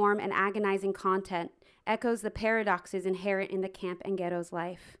playful form and agonizing content echoes the paradoxes inherent in the camp and ghetto's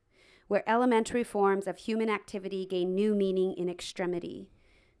life, where elementary forms of human activity gain new meaning in extremity,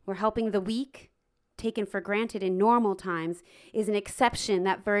 where helping the weak, taken for granted in normal times, is an exception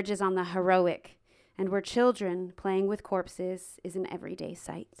that verges on the heroic, and where children playing with corpses is an everyday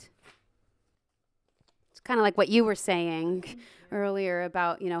sight. It's kind of like what you were saying earlier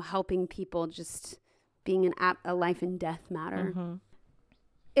about, helping people just being a life and death matter. Mm-hmm.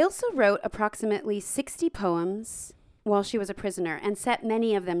 Ilse wrote approximately 60 poems while she was a prisoner and set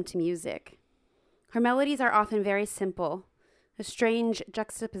many of them to music. Her melodies are often very simple, a strange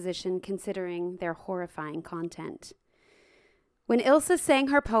juxtaposition considering their horrifying content. When Ilse sang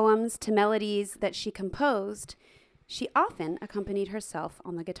her poems to melodies that she composed, she often accompanied herself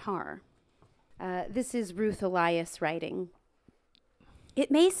on the guitar. This is Ruth Elias writing.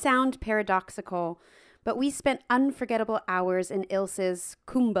 It may sound paradoxical, but we spent unforgettable hours in Ilse's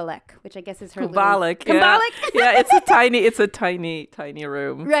Kumbalek, which I guess is her Kumbalek, little... yeah. Kumbalek? Yeah, it's a tiny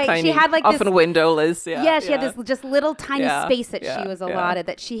room. Right, tiny, she had like often this... windowless, yeah. Yeah, she had this just little tiny space that she was allotted,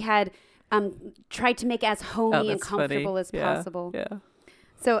 that she had tried to make as homey and comfortable as possible. Yeah.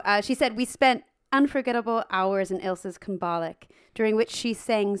 So she said, we spent unforgettable hours in Ilse's Kumbalek, during which she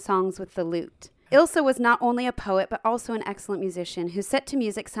sang songs with the lute. Ilse was not only a poet, but also an excellent musician who set to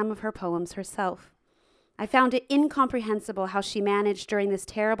music some of her poems herself. I found it incomprehensible how she managed during this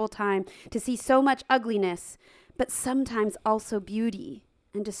terrible time to see so much ugliness, but sometimes also beauty,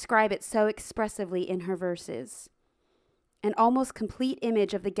 and describe it so expressively in her verses. An almost complete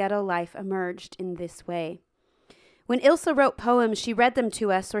image of the ghetto life emerged in this way. When Ilse wrote poems, she read them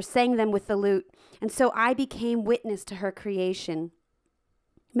to us or sang them with the lute, and so I became witness to her creation.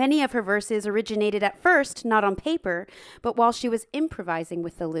 Many of her verses originated at first not on paper, but while she was improvising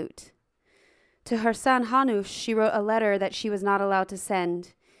with the lute. To her son Hanush, she wrote a letter that she was not allowed to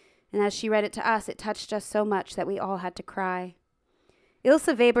send, and as she read it to us, it touched us so much that we all had to cry. Ilse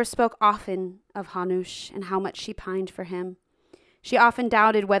Weber spoke often of Hanush and how much she pined for him. She often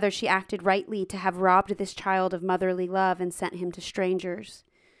doubted whether she acted rightly to have robbed this child of motherly love and sent him to strangers.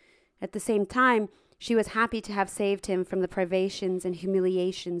 At the same time, she was happy to have saved him from the privations and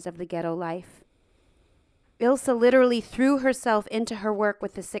humiliations of the ghetto life. Ilse literally threw herself into her work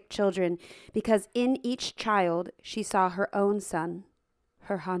with the sick children because in each child she saw her own son,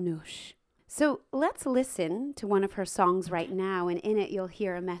 her Hanush. So let's listen to one of her songs right now, and in it you'll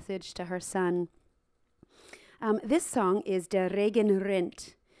hear a message to her son. This song is Der Regen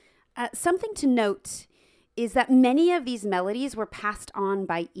rinnt. Something to note is that many of these melodies were passed on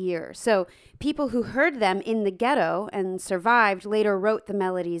by ear. So people who heard them in the ghetto and survived later wrote the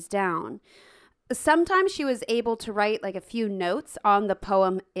melodies down. Sometimes she was able to write like a few notes on the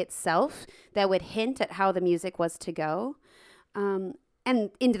poem itself that would hint at how the music was to go. And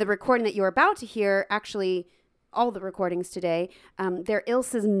into the recording that you're about to hear, actually all the recordings today, they're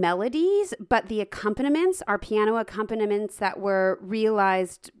Ilse's melodies, but the accompaniments are piano accompaniments that were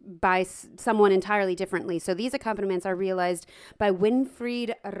realized by someone entirely differently. So these accompaniments are realized by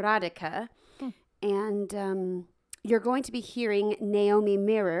Winfried Radeke, and You're going to be hearing Naomi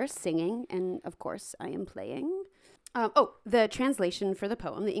Mirror singing, and of course I am playing. The translation for the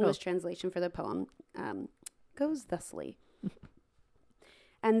poem, the English translation for the poem, goes thusly.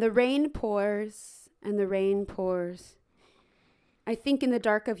 And the rain pours, and the rain pours. I think in the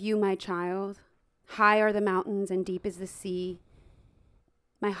dark of you, my child. High are the mountains and deep is the sea.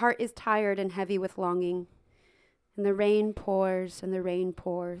 My heart is tired and heavy with longing. And the rain pours, and the rain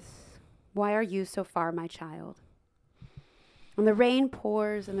pours. Why are you so far, my child? And the rain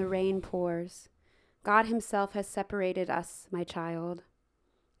pours, and the rain pours. God himself has separated us, my child.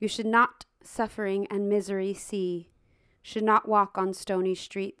 You should not suffering and misery see, should not walk on stony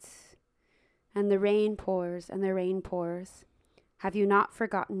streets. And the rain pours, and the rain pours. Have you not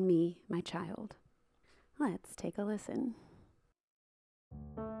forgotten me, my child? Let's take a listen.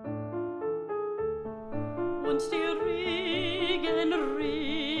 Und der Regen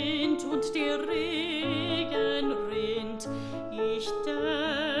rinnt, und der Regen rinnt. Ich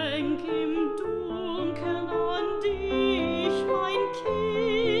denk im Dunkeln an dich, mein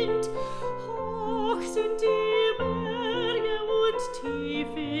Kind. Hoch sind die Berge und tief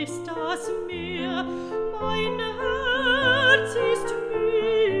ist das Meer. Mein Herz ist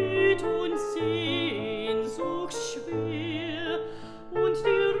müd und Sehnsucht schwer. Und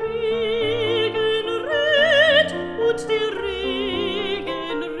der Regen rinnt, und der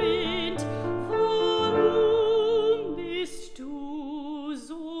Regen rinnt. Warum bist du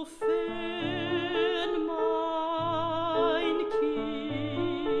so fern, mein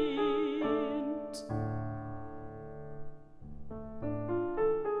Kind?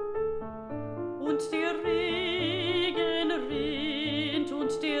 Und der Regen rinnt,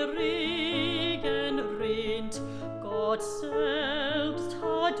 und der Regen rinnt. Gott selbst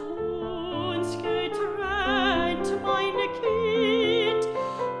hat uns getrennt, mein Kind.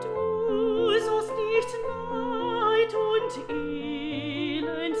 Du sollst nicht Leid und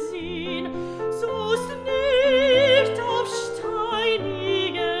Elend sehen, sollst nicht auf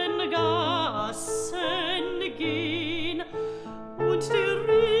steinigen Gassen gehen. Und der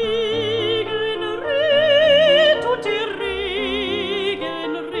Regen rinnt, und der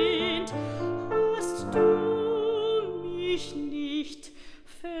Regen rinnt. Hast du mich nicht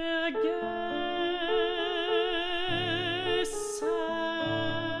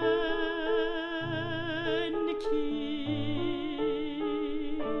vergessen,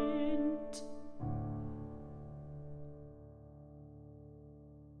 Kind.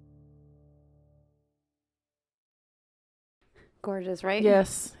 Gorgeous, right?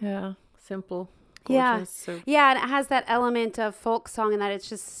 Yes. Yeah. Simple. Yeah. Gorgeous. So Yeah, and it has that element of folk song in that it's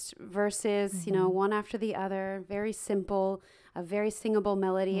just verses, one after the other, very simple, a very singable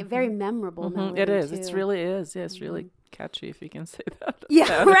melody, a very memorable melody. it is. too. It really is. Yeah, it's really catchy, if you can say that.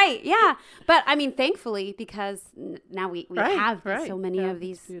 Yeah, right. Yeah. But I mean, thankfully, because now we Right, have right. so many Yeah, of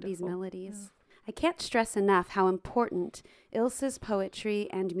it's these beautiful. melodies. I can't stress enough how important Ilse's poetry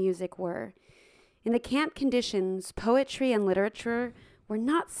and music were. In the camp conditions, poetry and literature were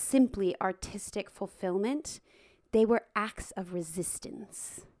not simply artistic fulfillment, they were acts of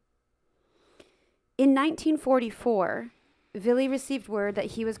resistance. In 1944, Willy received word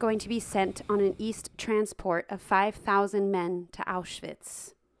that he was going to be sent on an east transport of 5,000 men to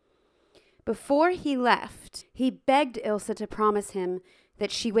Auschwitz. Before he left, he begged Ilse to promise him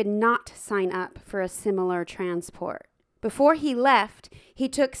that she would not sign up for a similar transport. Before he left, he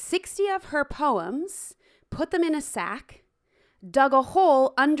took 60 of her poems, put them in a sack, dug a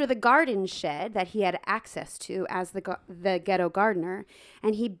hole under the garden shed that he had access to as the ghetto gardener,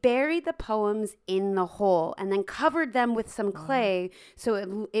 and he buried the poems in the hole and then covered them with some clay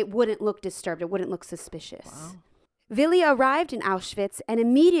so it wouldn't look disturbed, it wouldn't look suspicious. Wow. Willy arrived in Auschwitz and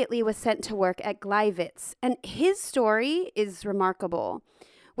immediately was sent to work at Gleiwitz, and his story is remarkable.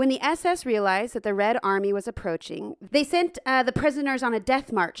 When the SS realized that the Red Army was approaching, they sent the prisoners on a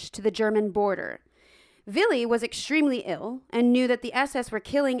death march to the German border. Willy was extremely ill and knew that the SS were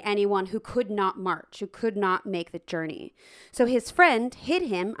killing anyone who could not march, who could not make the journey. So his friend hid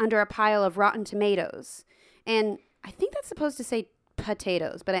him under a pile of rotten tomatoes. And I think that's supposed to say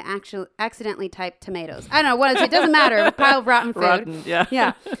potatoes, but I actually accidentally typed tomatoes. I don't know what is it. It doesn't matter. A pile of rotten food. Rotten, yeah.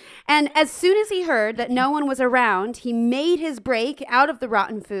 Yeah. And as soon as he heard that no one was around, he made his break out of the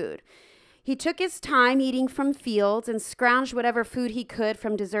rotten food. He took his time eating from fields and scrounged whatever food he could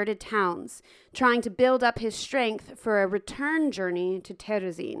from deserted towns, trying to build up his strength for a return journey to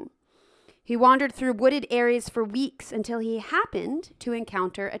Terezín. He wandered through wooded areas for weeks until he happened to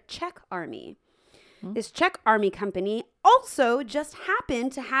encounter a Czech army. This Czech army company also just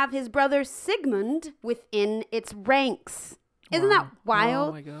happened to have his brother Sigmund within its ranks. Isn't that wild?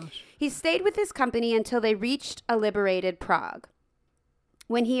 Oh my gosh. He stayed with his company until they reached a liberated Prague.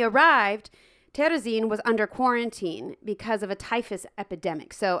 When he arrived, Terezín was under quarantine because of a typhus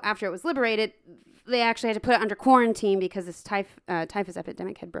epidemic. So after it was liberated, they actually had to put it under quarantine because this typhus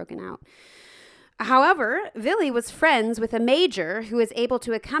epidemic had broken out. However, Willy was friends with a major who was able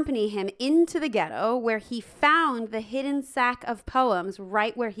to accompany him into the ghetto, where he found the hidden sack of poems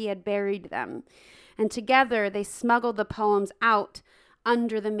right where he had buried them. And together they smuggled the poems out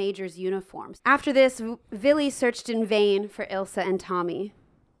under the major's uniforms. After this, Willy searched in vain for Ilse and Tommy.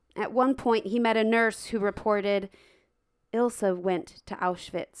 At one point, he met a nurse who reported, "Ilse went to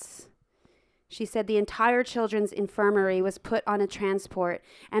Auschwitz." She said the entire children's infirmary was put on a transport,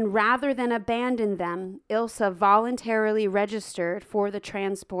 and rather than abandon them, Ilse voluntarily registered for the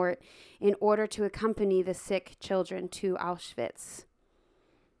transport in order to accompany the sick children to Auschwitz.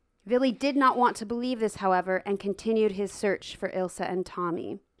 Willy did not want to believe this, however, and continued his search for Ilse and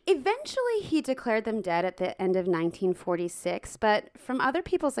Tommy. Eventually, he declared them dead at the end of 1946, but from other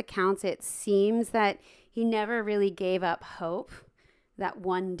people's accounts, it seems that he never really gave up hope that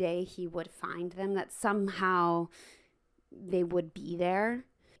one day he would find them, that somehow they would be there.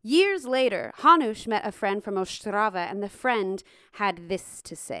 Years later, Hanush met a friend from Ostrava, and the friend had this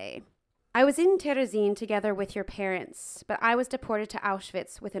to say. "I was in Terezín together with your parents, but I was deported to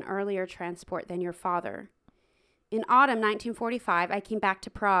Auschwitz with an earlier transport than your father. In autumn 1945, I came back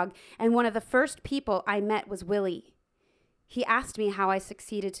to Prague, and one of the first people I met was Willy. He asked me how I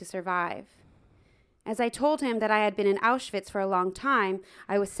succeeded to survive. As I told him that I had been in Auschwitz for a long time,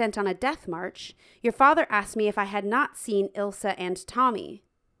 I was sent on a death march. Your father asked me if I had not seen Ilse and Tommy.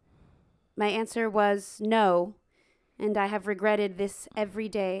 My answer was no, and I have regretted this every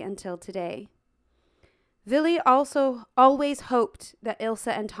day until today. Willy also always hoped that Ilse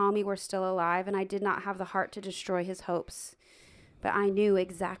and Tommy were still alive, and I did not have the heart to destroy his hopes, but I knew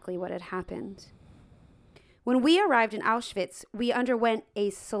exactly what had happened. When we arrived in Auschwitz, we underwent a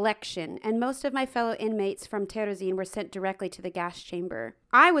selection, and most of my fellow inmates from Terezín were sent directly to the gas chamber.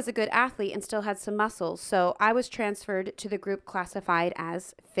 I was a good athlete and still had some muscles, so I was transferred to the group classified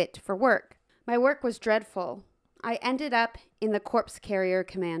as fit for work. My work was dreadful. I ended up in the Corpse Carrier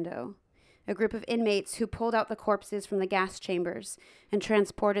Commando, a group of inmates who pulled out the corpses from the gas chambers and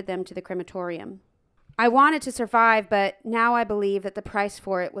transported them to the crematorium. I wanted to survive, but now I believe that the price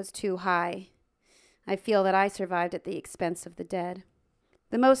for it was too high. I feel that I survived at the expense of the dead.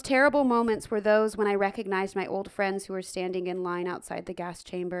 The most terrible moments were those when I recognized my old friends who were standing in line outside the gas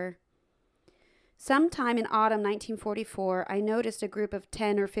chamber. Sometime in autumn 1944, I noticed a group of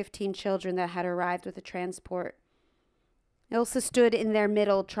 10 or 15 children that had arrived with a transport. Ilse stood in their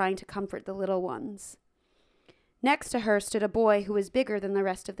middle trying to comfort the little ones. Next to her stood a boy who was bigger than the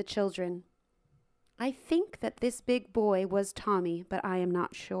rest of the children. I think that this big boy was Tommy, but I am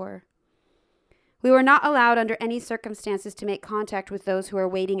not sure. We were not allowed under any circumstances to make contact with those who were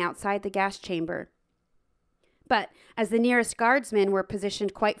waiting outside the gas chamber. But as the nearest guardsmen were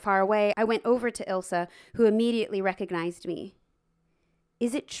positioned quite far away, I went over to Ilse, who immediately recognized me.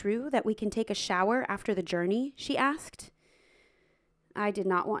 "Is it true that we can take a shower after the journey?" she asked. I did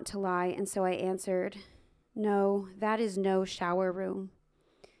not want to lie, and so I answered, "No, that is no shower room.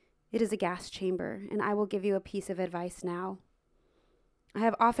 It is a gas chamber, and I will give you a piece of advice now. I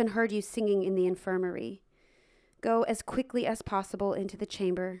have often heard you singing in the infirmary. Go as quickly as possible into the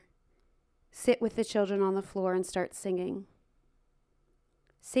chamber. Sit with the children on the floor and start singing.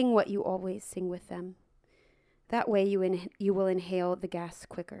 Sing what you always sing with them. That way you will inhale the gas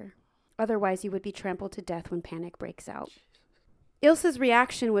quicker. Otherwise, you would be trampled to death when panic breaks out." Ilse's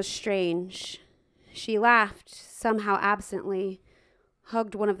reaction was strange. She laughed, somehow absently,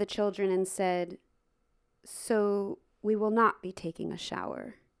 hugged one of the children and said, "So we will not be taking a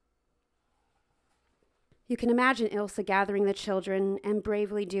shower." You can imagine Ilse gathering the children and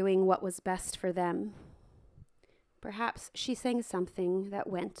bravely doing what was best for them. Perhaps she sang something that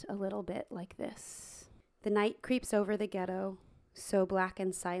went a little bit like this. "The night creeps over the ghetto, so black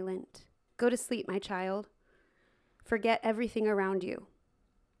and silent. Go to sleep, my child. Forget everything around you.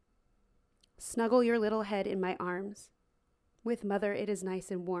 Snuggle your little head in my arms. With mother it is nice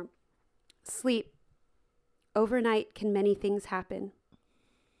and warm. Sleep. Overnight can many things happen.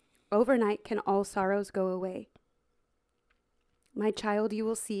 Overnight can all sorrows go away. My child, you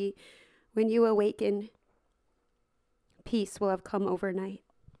will see, when you awaken, peace will have come overnight."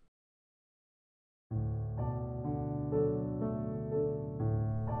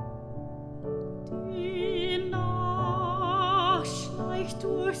 Die Nacht schleicht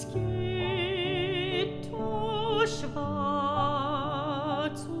durchs Ghetto schwarz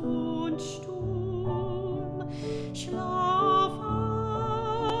und stumm. Schlaf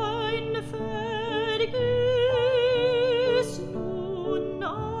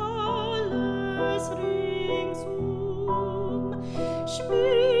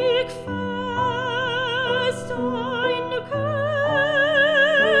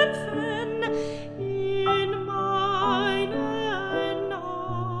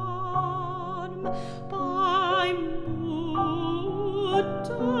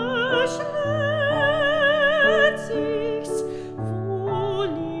verschlägt sich's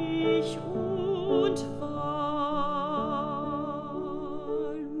wohlig und warm.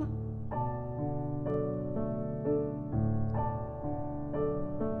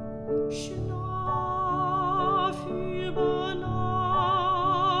 Schlaf über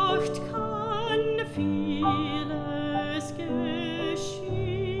Nacht kann vieles geschehen.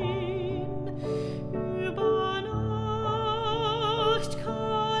 Über Nacht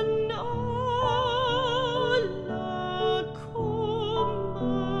kann aller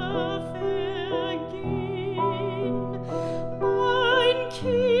Kummer vergehen. Mein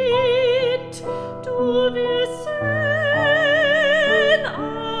Kind, du wirst sehen,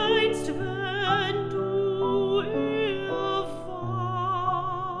 einst, wenn du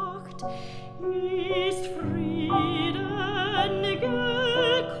erwacht, ist Frieden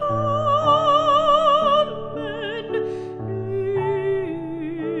gekommen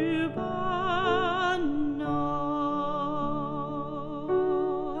über Nacht.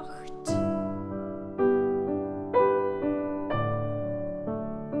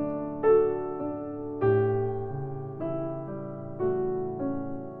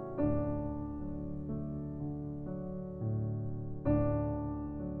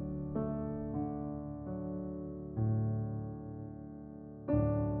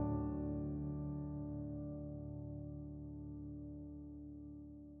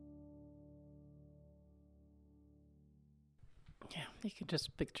 Yeah, you can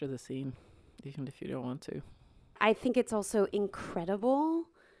just picture the scene, even if you don't want to. I think it's also incredible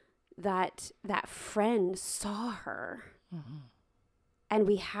that that friend saw her, and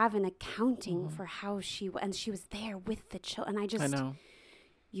we have an accounting for how and she was there with the children. And I know.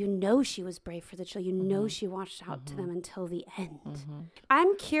 you know she was brave for the children. You know she watched out to them until the end.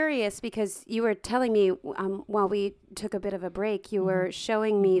 I'm curious because you were telling me while we took a bit of a break, you were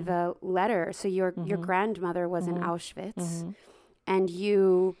showing me the letter. So your grandmother was in Auschwitz, and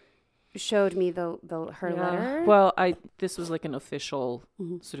you showed me her letter. Well, this was like an official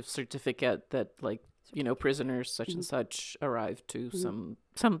sort of certificate that, like, you know, prisoners such and such arrived to some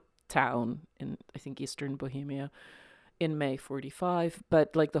town in, I think, Eastern Bohemia in May 45.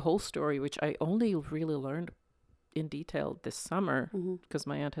 But like the whole story, which I only really learned in detail this summer, because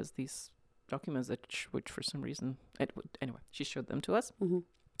my aunt has these documents which for some reason, anyway, she showed them to us.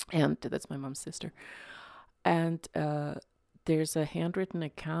 And that's my mom's sister. And there's a handwritten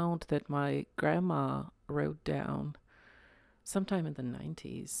account that my grandma wrote down sometime in the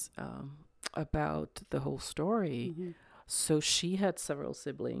 90s about the whole story. So she had several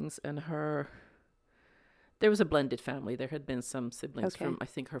siblings, and there was a blended family. There had been some siblings from, I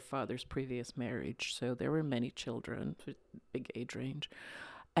think, her father's previous marriage. So there were many children, big age range.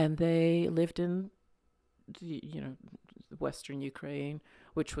 And they lived in, Western Ukraine,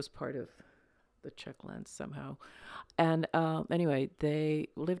 which was part of the Czech lands somehow. And anyway, they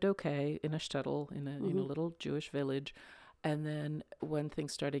lived okay in a shtetl, in a little Jewish village. And then when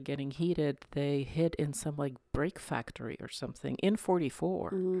things started getting heated, they hid in some like brake factory or something in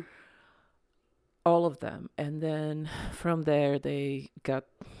 44. All of them. And then from there, they got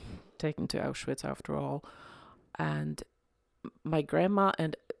taken to Auschwitz after all. And my grandma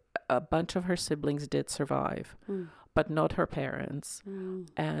and a bunch of her siblings did survive, but not her parents.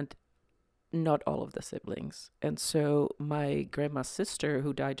 And not all of the siblings. And so my grandma's sister,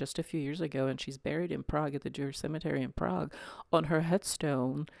 who died just a few years ago, and she's buried in Prague at the Jewish cemetery in Prague, on her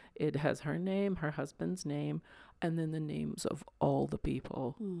headstone, it has her name, her husband's name, and then the names of all the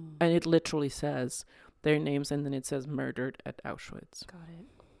people. And it literally says their names, and then it says murdered at Auschwitz. Got it.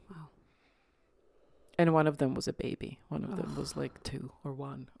 Wow. And one of them was a baby. One of them was like 2 or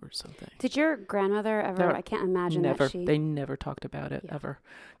 1 or something. Did your grandmother ever? I can't imagine never. that They never talked about it ever.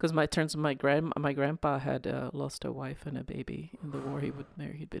 Because my grandpa had lost a wife and a baby in the war.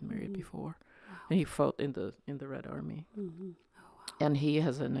 He'd been married before, and he fought in the Red Army. And he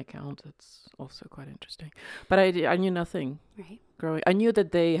has an account that's also quite interesting. But I knew nothing. Right. Growing, I knew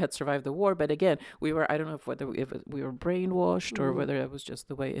that they had survived the war, but again, I don't know if we were brainwashed or whether it was just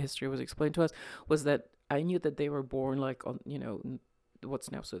the way history was explained to us, was that I knew that they were born like on,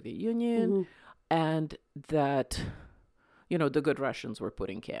 what's now Soviet Union, and that, the good Russians were put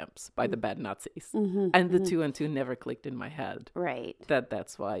in camps by the bad Nazis. And the 2 and 2 never clicked in my head. Right.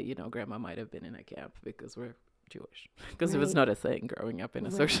 That's why, grandma might have been in a camp because we're Jewish, because it was not a thing growing up in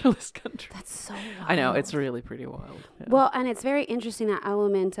a socialist country. That's so wild. I know, it's really pretty wild. Yeah. Well, and it's very interesting, that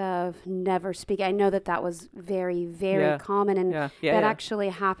element of never speaking. I know that was very, very common, and that actually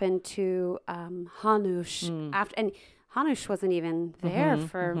happened to Hanush after. And Hanush wasn't even there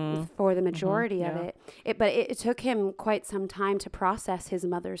for the majority of it. But it took him quite some time to process his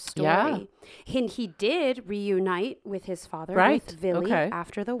mother's story. He did reunite with his father, with Vili,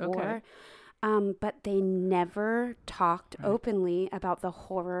 after the war. But they never talked openly about the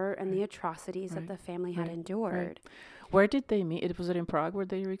horror and the atrocities that the family had endured. Where did they meet? Was it in Prague where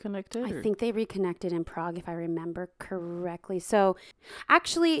they reconnected? I think they reconnected in Prague, if I remember correctly. So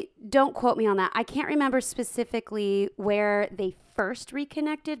actually, don't quote me on that. I can't remember specifically where they first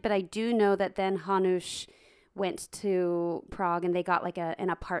reconnected, but I do know that then Hanush went to Prague and they got like an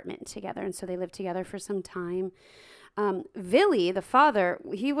apartment together. And so they lived together for some time. Vili, the father,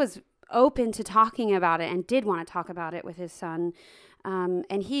 he was open to talking about it and did want to talk about it with his son.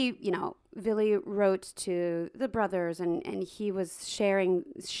 And he, Vili wrote to the brothers and he was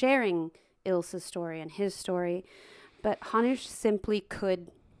sharing Ilse's story and his story, but Hanush simply could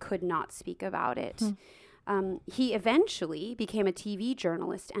not speak about it. He eventually became a TV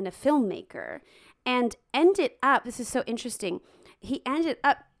journalist and a filmmaker and ended up, this is so interesting, he ended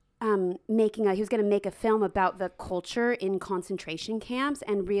up he was going to make a film about the culture in concentration camps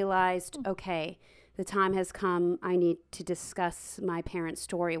and realized, okay, the time has come. I need to discuss my parents'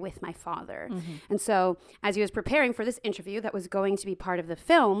 story with my father. And so as he was preparing for this interview that was going to be part of the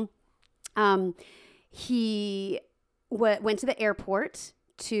film, he went to the airport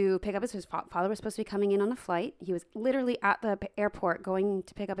to pick up his father was supposed to be coming in on a flight. He was literally at the airport going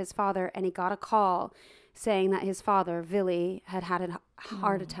to pick up his father, and he got a call saying that his father, Vili, had a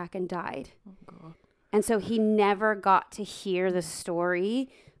heart attack and died. Oh, God. And so he never got to hear the story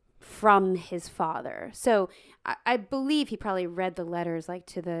from his father. So I believe he probably read the letters like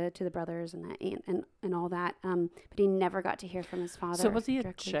to the brothers and the aunt and all that. But he never got to hear from his father. So was he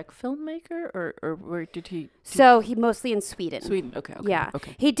directly. a Czech filmmaker or where did he? So he mostly in Sweden. Sweden. Okay. Yeah.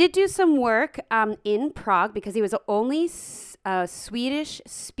 Okay. He did do some work in Prague because he was the only Swedish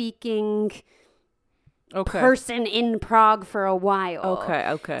speaking person in Prague for a while.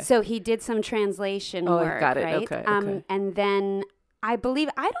 Okay. So he did some translation work. Got it. Right? Okay. And then I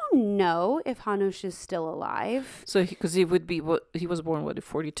don't know if Hanush is still alive. So because he would be, he was born,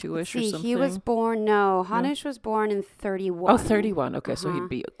 42-ish or something? He was born, Hanush was born in 31. Oh, 31. Okay, so he'd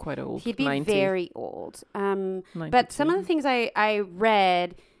be quite old. He'd be 90. very old. But some of the things I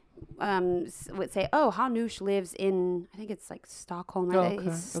read would say, Hanush lives in, I think it's like Stockholm. He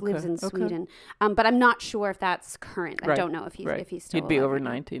lives in Sweden. But I'm not sure if that's current. I don't know if he's still He'd be alive over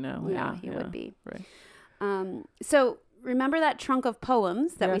 90 now. Yeah, he would be. Right. So remember that trunk of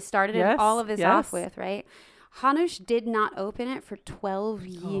poems that we started all of this off with, right? Hanush did not open it for 12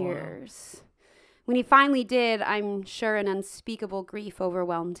 years. Wow. When he finally did, I'm sure an unspeakable grief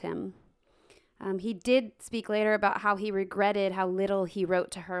overwhelmed him. He did speak later about how he regretted how little he wrote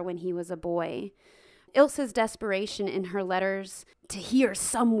to her when he was a boy. Ilse's desperation in her letters to hear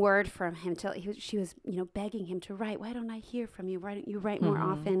some word from him, she was, begging him to write. Why don't I hear from you? Why don't you write more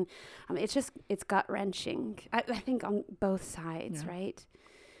often? It's gut-wrenching. I think on both sides, right?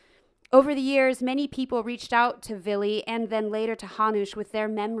 Over the years, many people reached out to Vili and then later to Hanush with their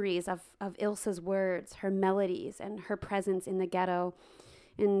memories of Ilse's words, her melodies, and her presence in the ghetto.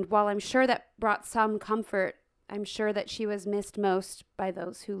 And while I'm sure that brought some comfort, I'm sure that she was missed most by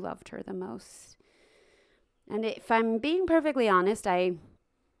those who loved her the most. And if I'm being perfectly honest, I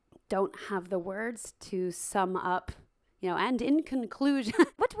don't have the words to sum up, and in conclusion,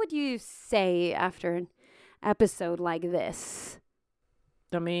 what would you say after an episode like this?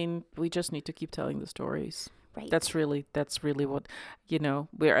 I mean, we just need to keep telling the stories. Right. That's really what,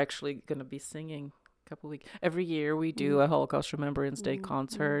 we're actually going to be singing a couple of weeks. Every year we do a Holocaust Remembrance Day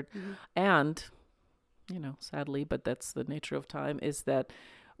concert. And, sadly, but that's the nature of time, is that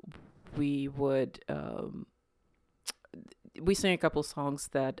we would... we sing a couple songs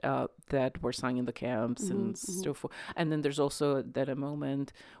that were sung in the camps and so forth. And then there's also a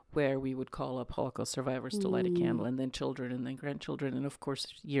moment where we would call up Holocaust survivors to light a candle, and then children and then grandchildren. And of course,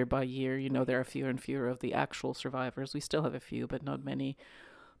 year by year, there are fewer and fewer of the actual survivors. We still have a few, but not many.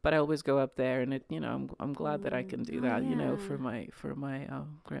 But I always go up there, and I'm glad that I can do that, for my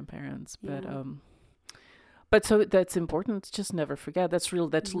grandparents. But so that's important. Just never forget. That's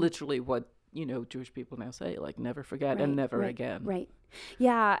literally what Jewish people now say, like, never forget and never again. Right.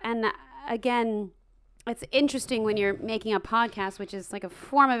 Yeah. And again, it's interesting when you're making a podcast, which is like a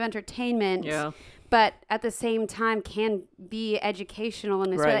form of entertainment, but at the same time can be educational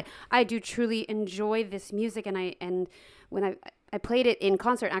in this way. I do truly enjoy this music. And when I played it in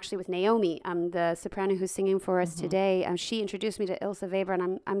concert actually with Naomi, the soprano who's singing for us today. She introduced me to Ilse Weber,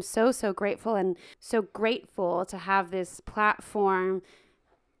 and I'm so grateful to have this platform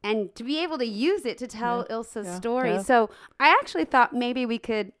and to be able to use it to tell Ilse's story. Yeah. So I actually thought maybe we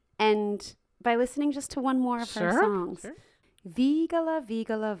could end by listening just to one more of her songs. Sure. Vigala,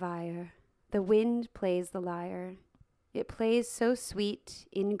 vigala, vire. The wind plays the lyre. It plays so sweet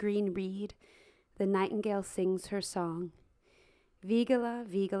in green reed. The nightingale sings her song. Vigala,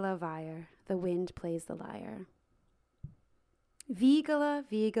 vigala, vire. The wind plays the lyre. Vigala,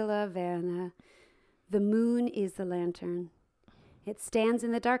 vigala, verna. The moon is the lantern. It stands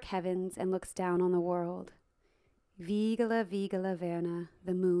in the dark heavens and looks down on the world. Vigala, vigala, verna.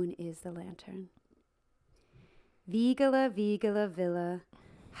 The moon is the lantern. Vigala, vigala, villa.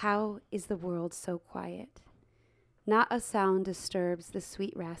 How is the world so quiet? Not a sound disturbs the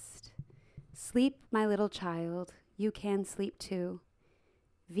sweet rest. Sleep, my little child. You can sleep too.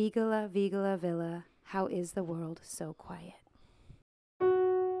 Vigala, vigala, villa. How is the world so quiet?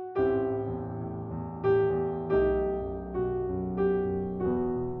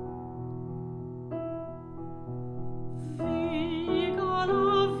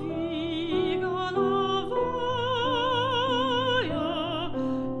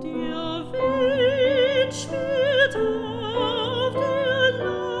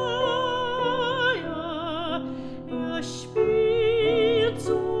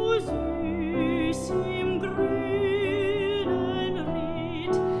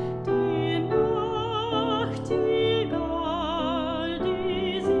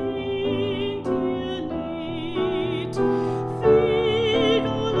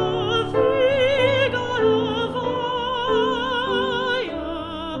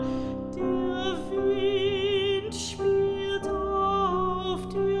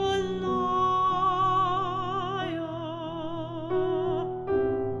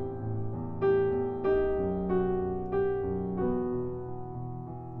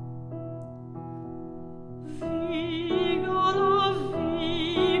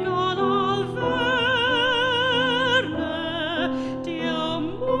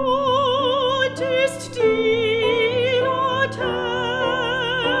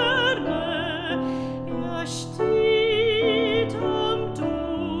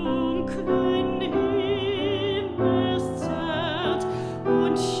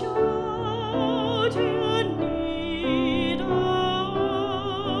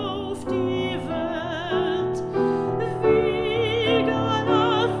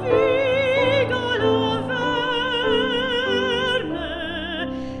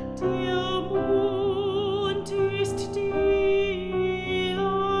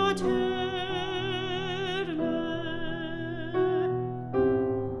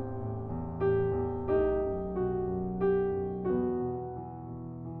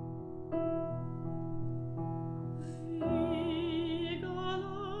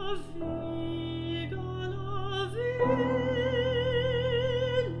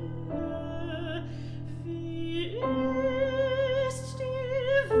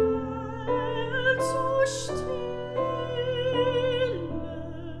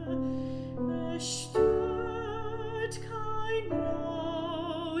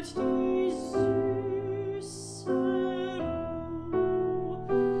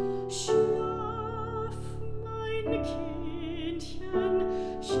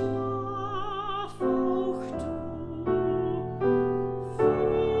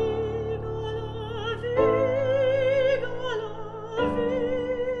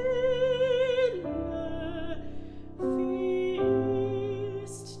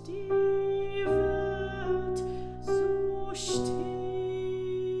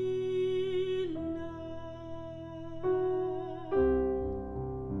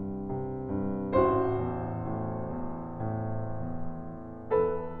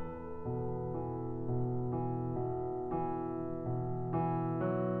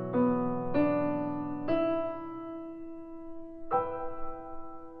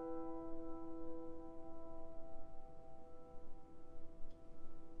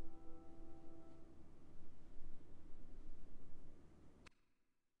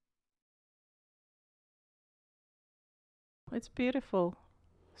 It's beautiful.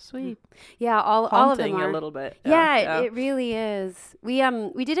 Sweet. Yeah, all of them Haunting are a little bit. Yeah, it really is. We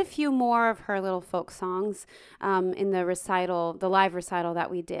did a few more of her little folk songs in the recital, the live recital that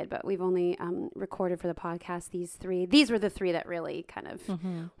we did, but we've only recorded for the podcast these three. These were the three that really kind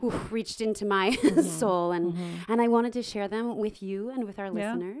of reached into my soul, and I wanted to share them with you and with our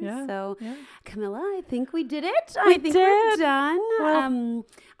listeners. So, Camilla, I think we did it. I think we're done. Well,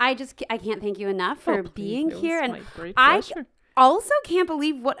 I can't thank you enough for being here, and my great pleasure. also can't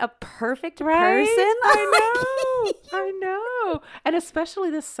believe what a perfect person. I know. And especially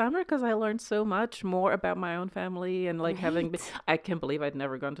this summer, because I learned so much more about my own family and like having been, I can't believe I'd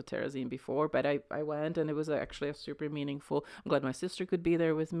never gone to Terezín before, but I went, and it was actually a super meaningful. I'm glad my sister could be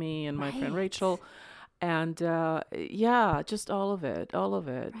there with me and my friend Rachel. And yeah, just all of it,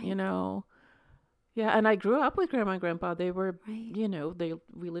 you know. Yeah, and I grew up with grandma and grandpa. They were, you know,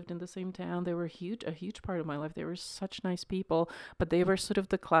 we lived in the same town. They were a huge part of my life. They were such nice people, but they were sort of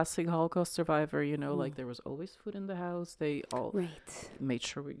the classic Holocaust survivor, you know, like there was always food in the house. They all made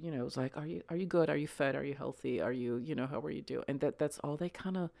sure we, you know, it was like, are you good? Are you fed? Are you healthy? Are you, you know, how are you doing? And that's all they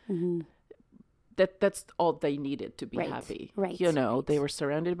kind of, that's all they needed to be happy. You know, they were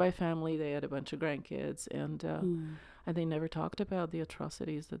surrounded by family. They had a bunch of grandkids, and they never talked about the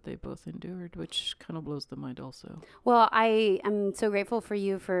atrocities that they both endured, which kind of blows the mind also. Well, I am so grateful for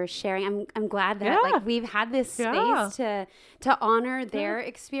you for sharing. I'm glad that like we've had this space to honor their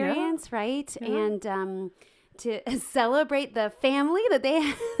experience, right? And to celebrate the family that they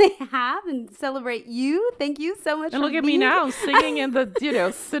have and celebrate you. Thank you so much. And look at me now singing in the, you know,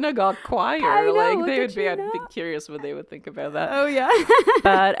 synagogue choir. Like they would be, I'd be curious what they would think about that. Oh yeah.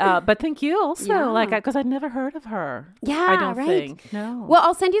 But thank you also, like, because I'd never heard of her. Yeah, I don't think. No. Well,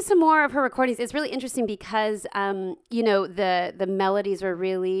 I'll send you some more of her recordings. It's really interesting because, you know, the melodies were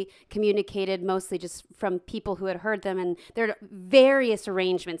really communicated mostly just from people who had heard them, and there are various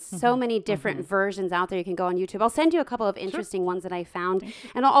arrangements, so many different versions out there. You can go on YouTube. I'll send you a couple of interesting ones that I found.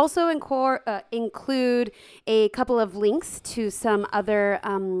 And I'll also include a couple of links to some other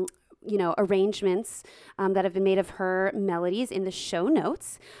you know, arrangements that have been made of her melodies in the show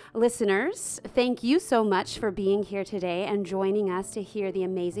notes. Listeners, thank you so much for being here today and joining us to hear the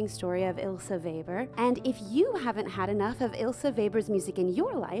amazing story of Ilse Weber. And if you haven't had enough of Ilse Weber's music in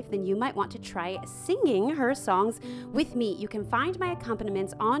your life, then you might want to try singing her songs with me. You can find my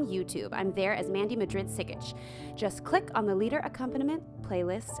accompaniments on YouTube. I'm there as Mandy Madrid Sigic. Just click on the Leader Accompaniment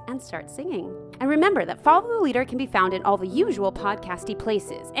playlist and start singing. And remember that Follow the Leader can be found in all the usual podcasty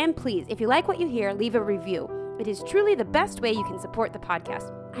places. And please, if you like what you hear, leave a review. It is truly the best way you can support the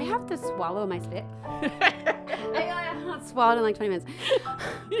podcast. I have to swallow my spit. I swallowed in like 20 minutes.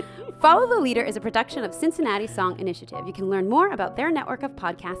 Follow the Leader is a production of Cincinnati Song Initiative. You can learn more about their network of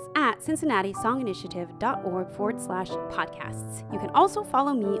podcasts at cincinnatisonginitiative.org/podcasts. You can also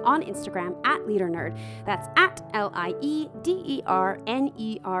follow me on Instagram at LeaderNerd. That's at LIEDERNERD.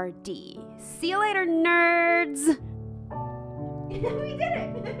 See you later, nerds. We did it.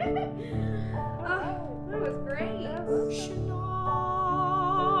 Oh, that was great.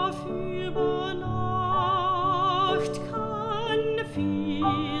 Schlaf über Nacht kann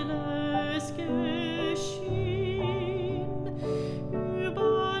vieles geschehen.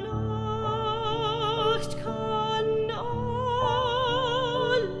 Über Nacht kann aller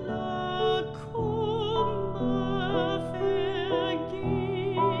Kummer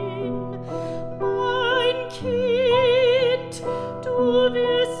vergehen. Mein Kind, du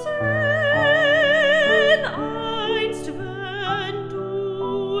wirst sehen, einst wenn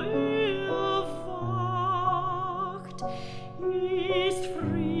du erwacht, ist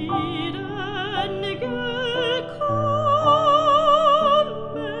Frieden gekommen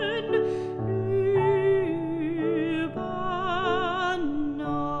über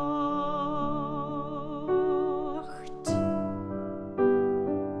Nacht.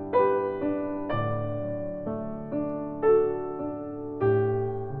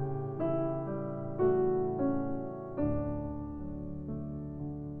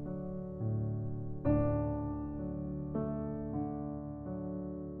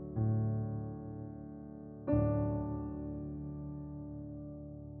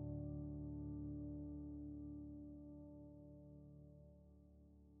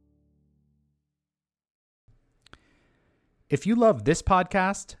 If you love this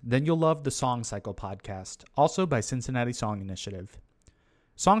podcast, then you'll love the Song Cycle podcast, also by Cincinnati Song Initiative.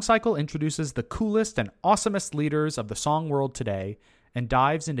 Song Cycle introduces the coolest and awesomest leaders of the song world today and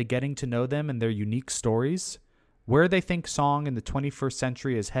dives into getting to know them and their unique stories, where they think song in the 21st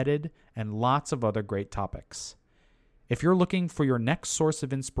century is headed, and lots of other great topics. If you're looking for your next source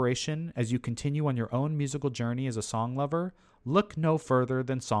of inspiration as you continue on your own musical journey as a song lover, look no further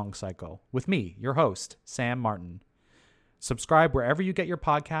than Song Cycle with me, your host, Sam Martin. Subscribe wherever you get your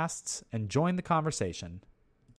podcasts and join the conversation.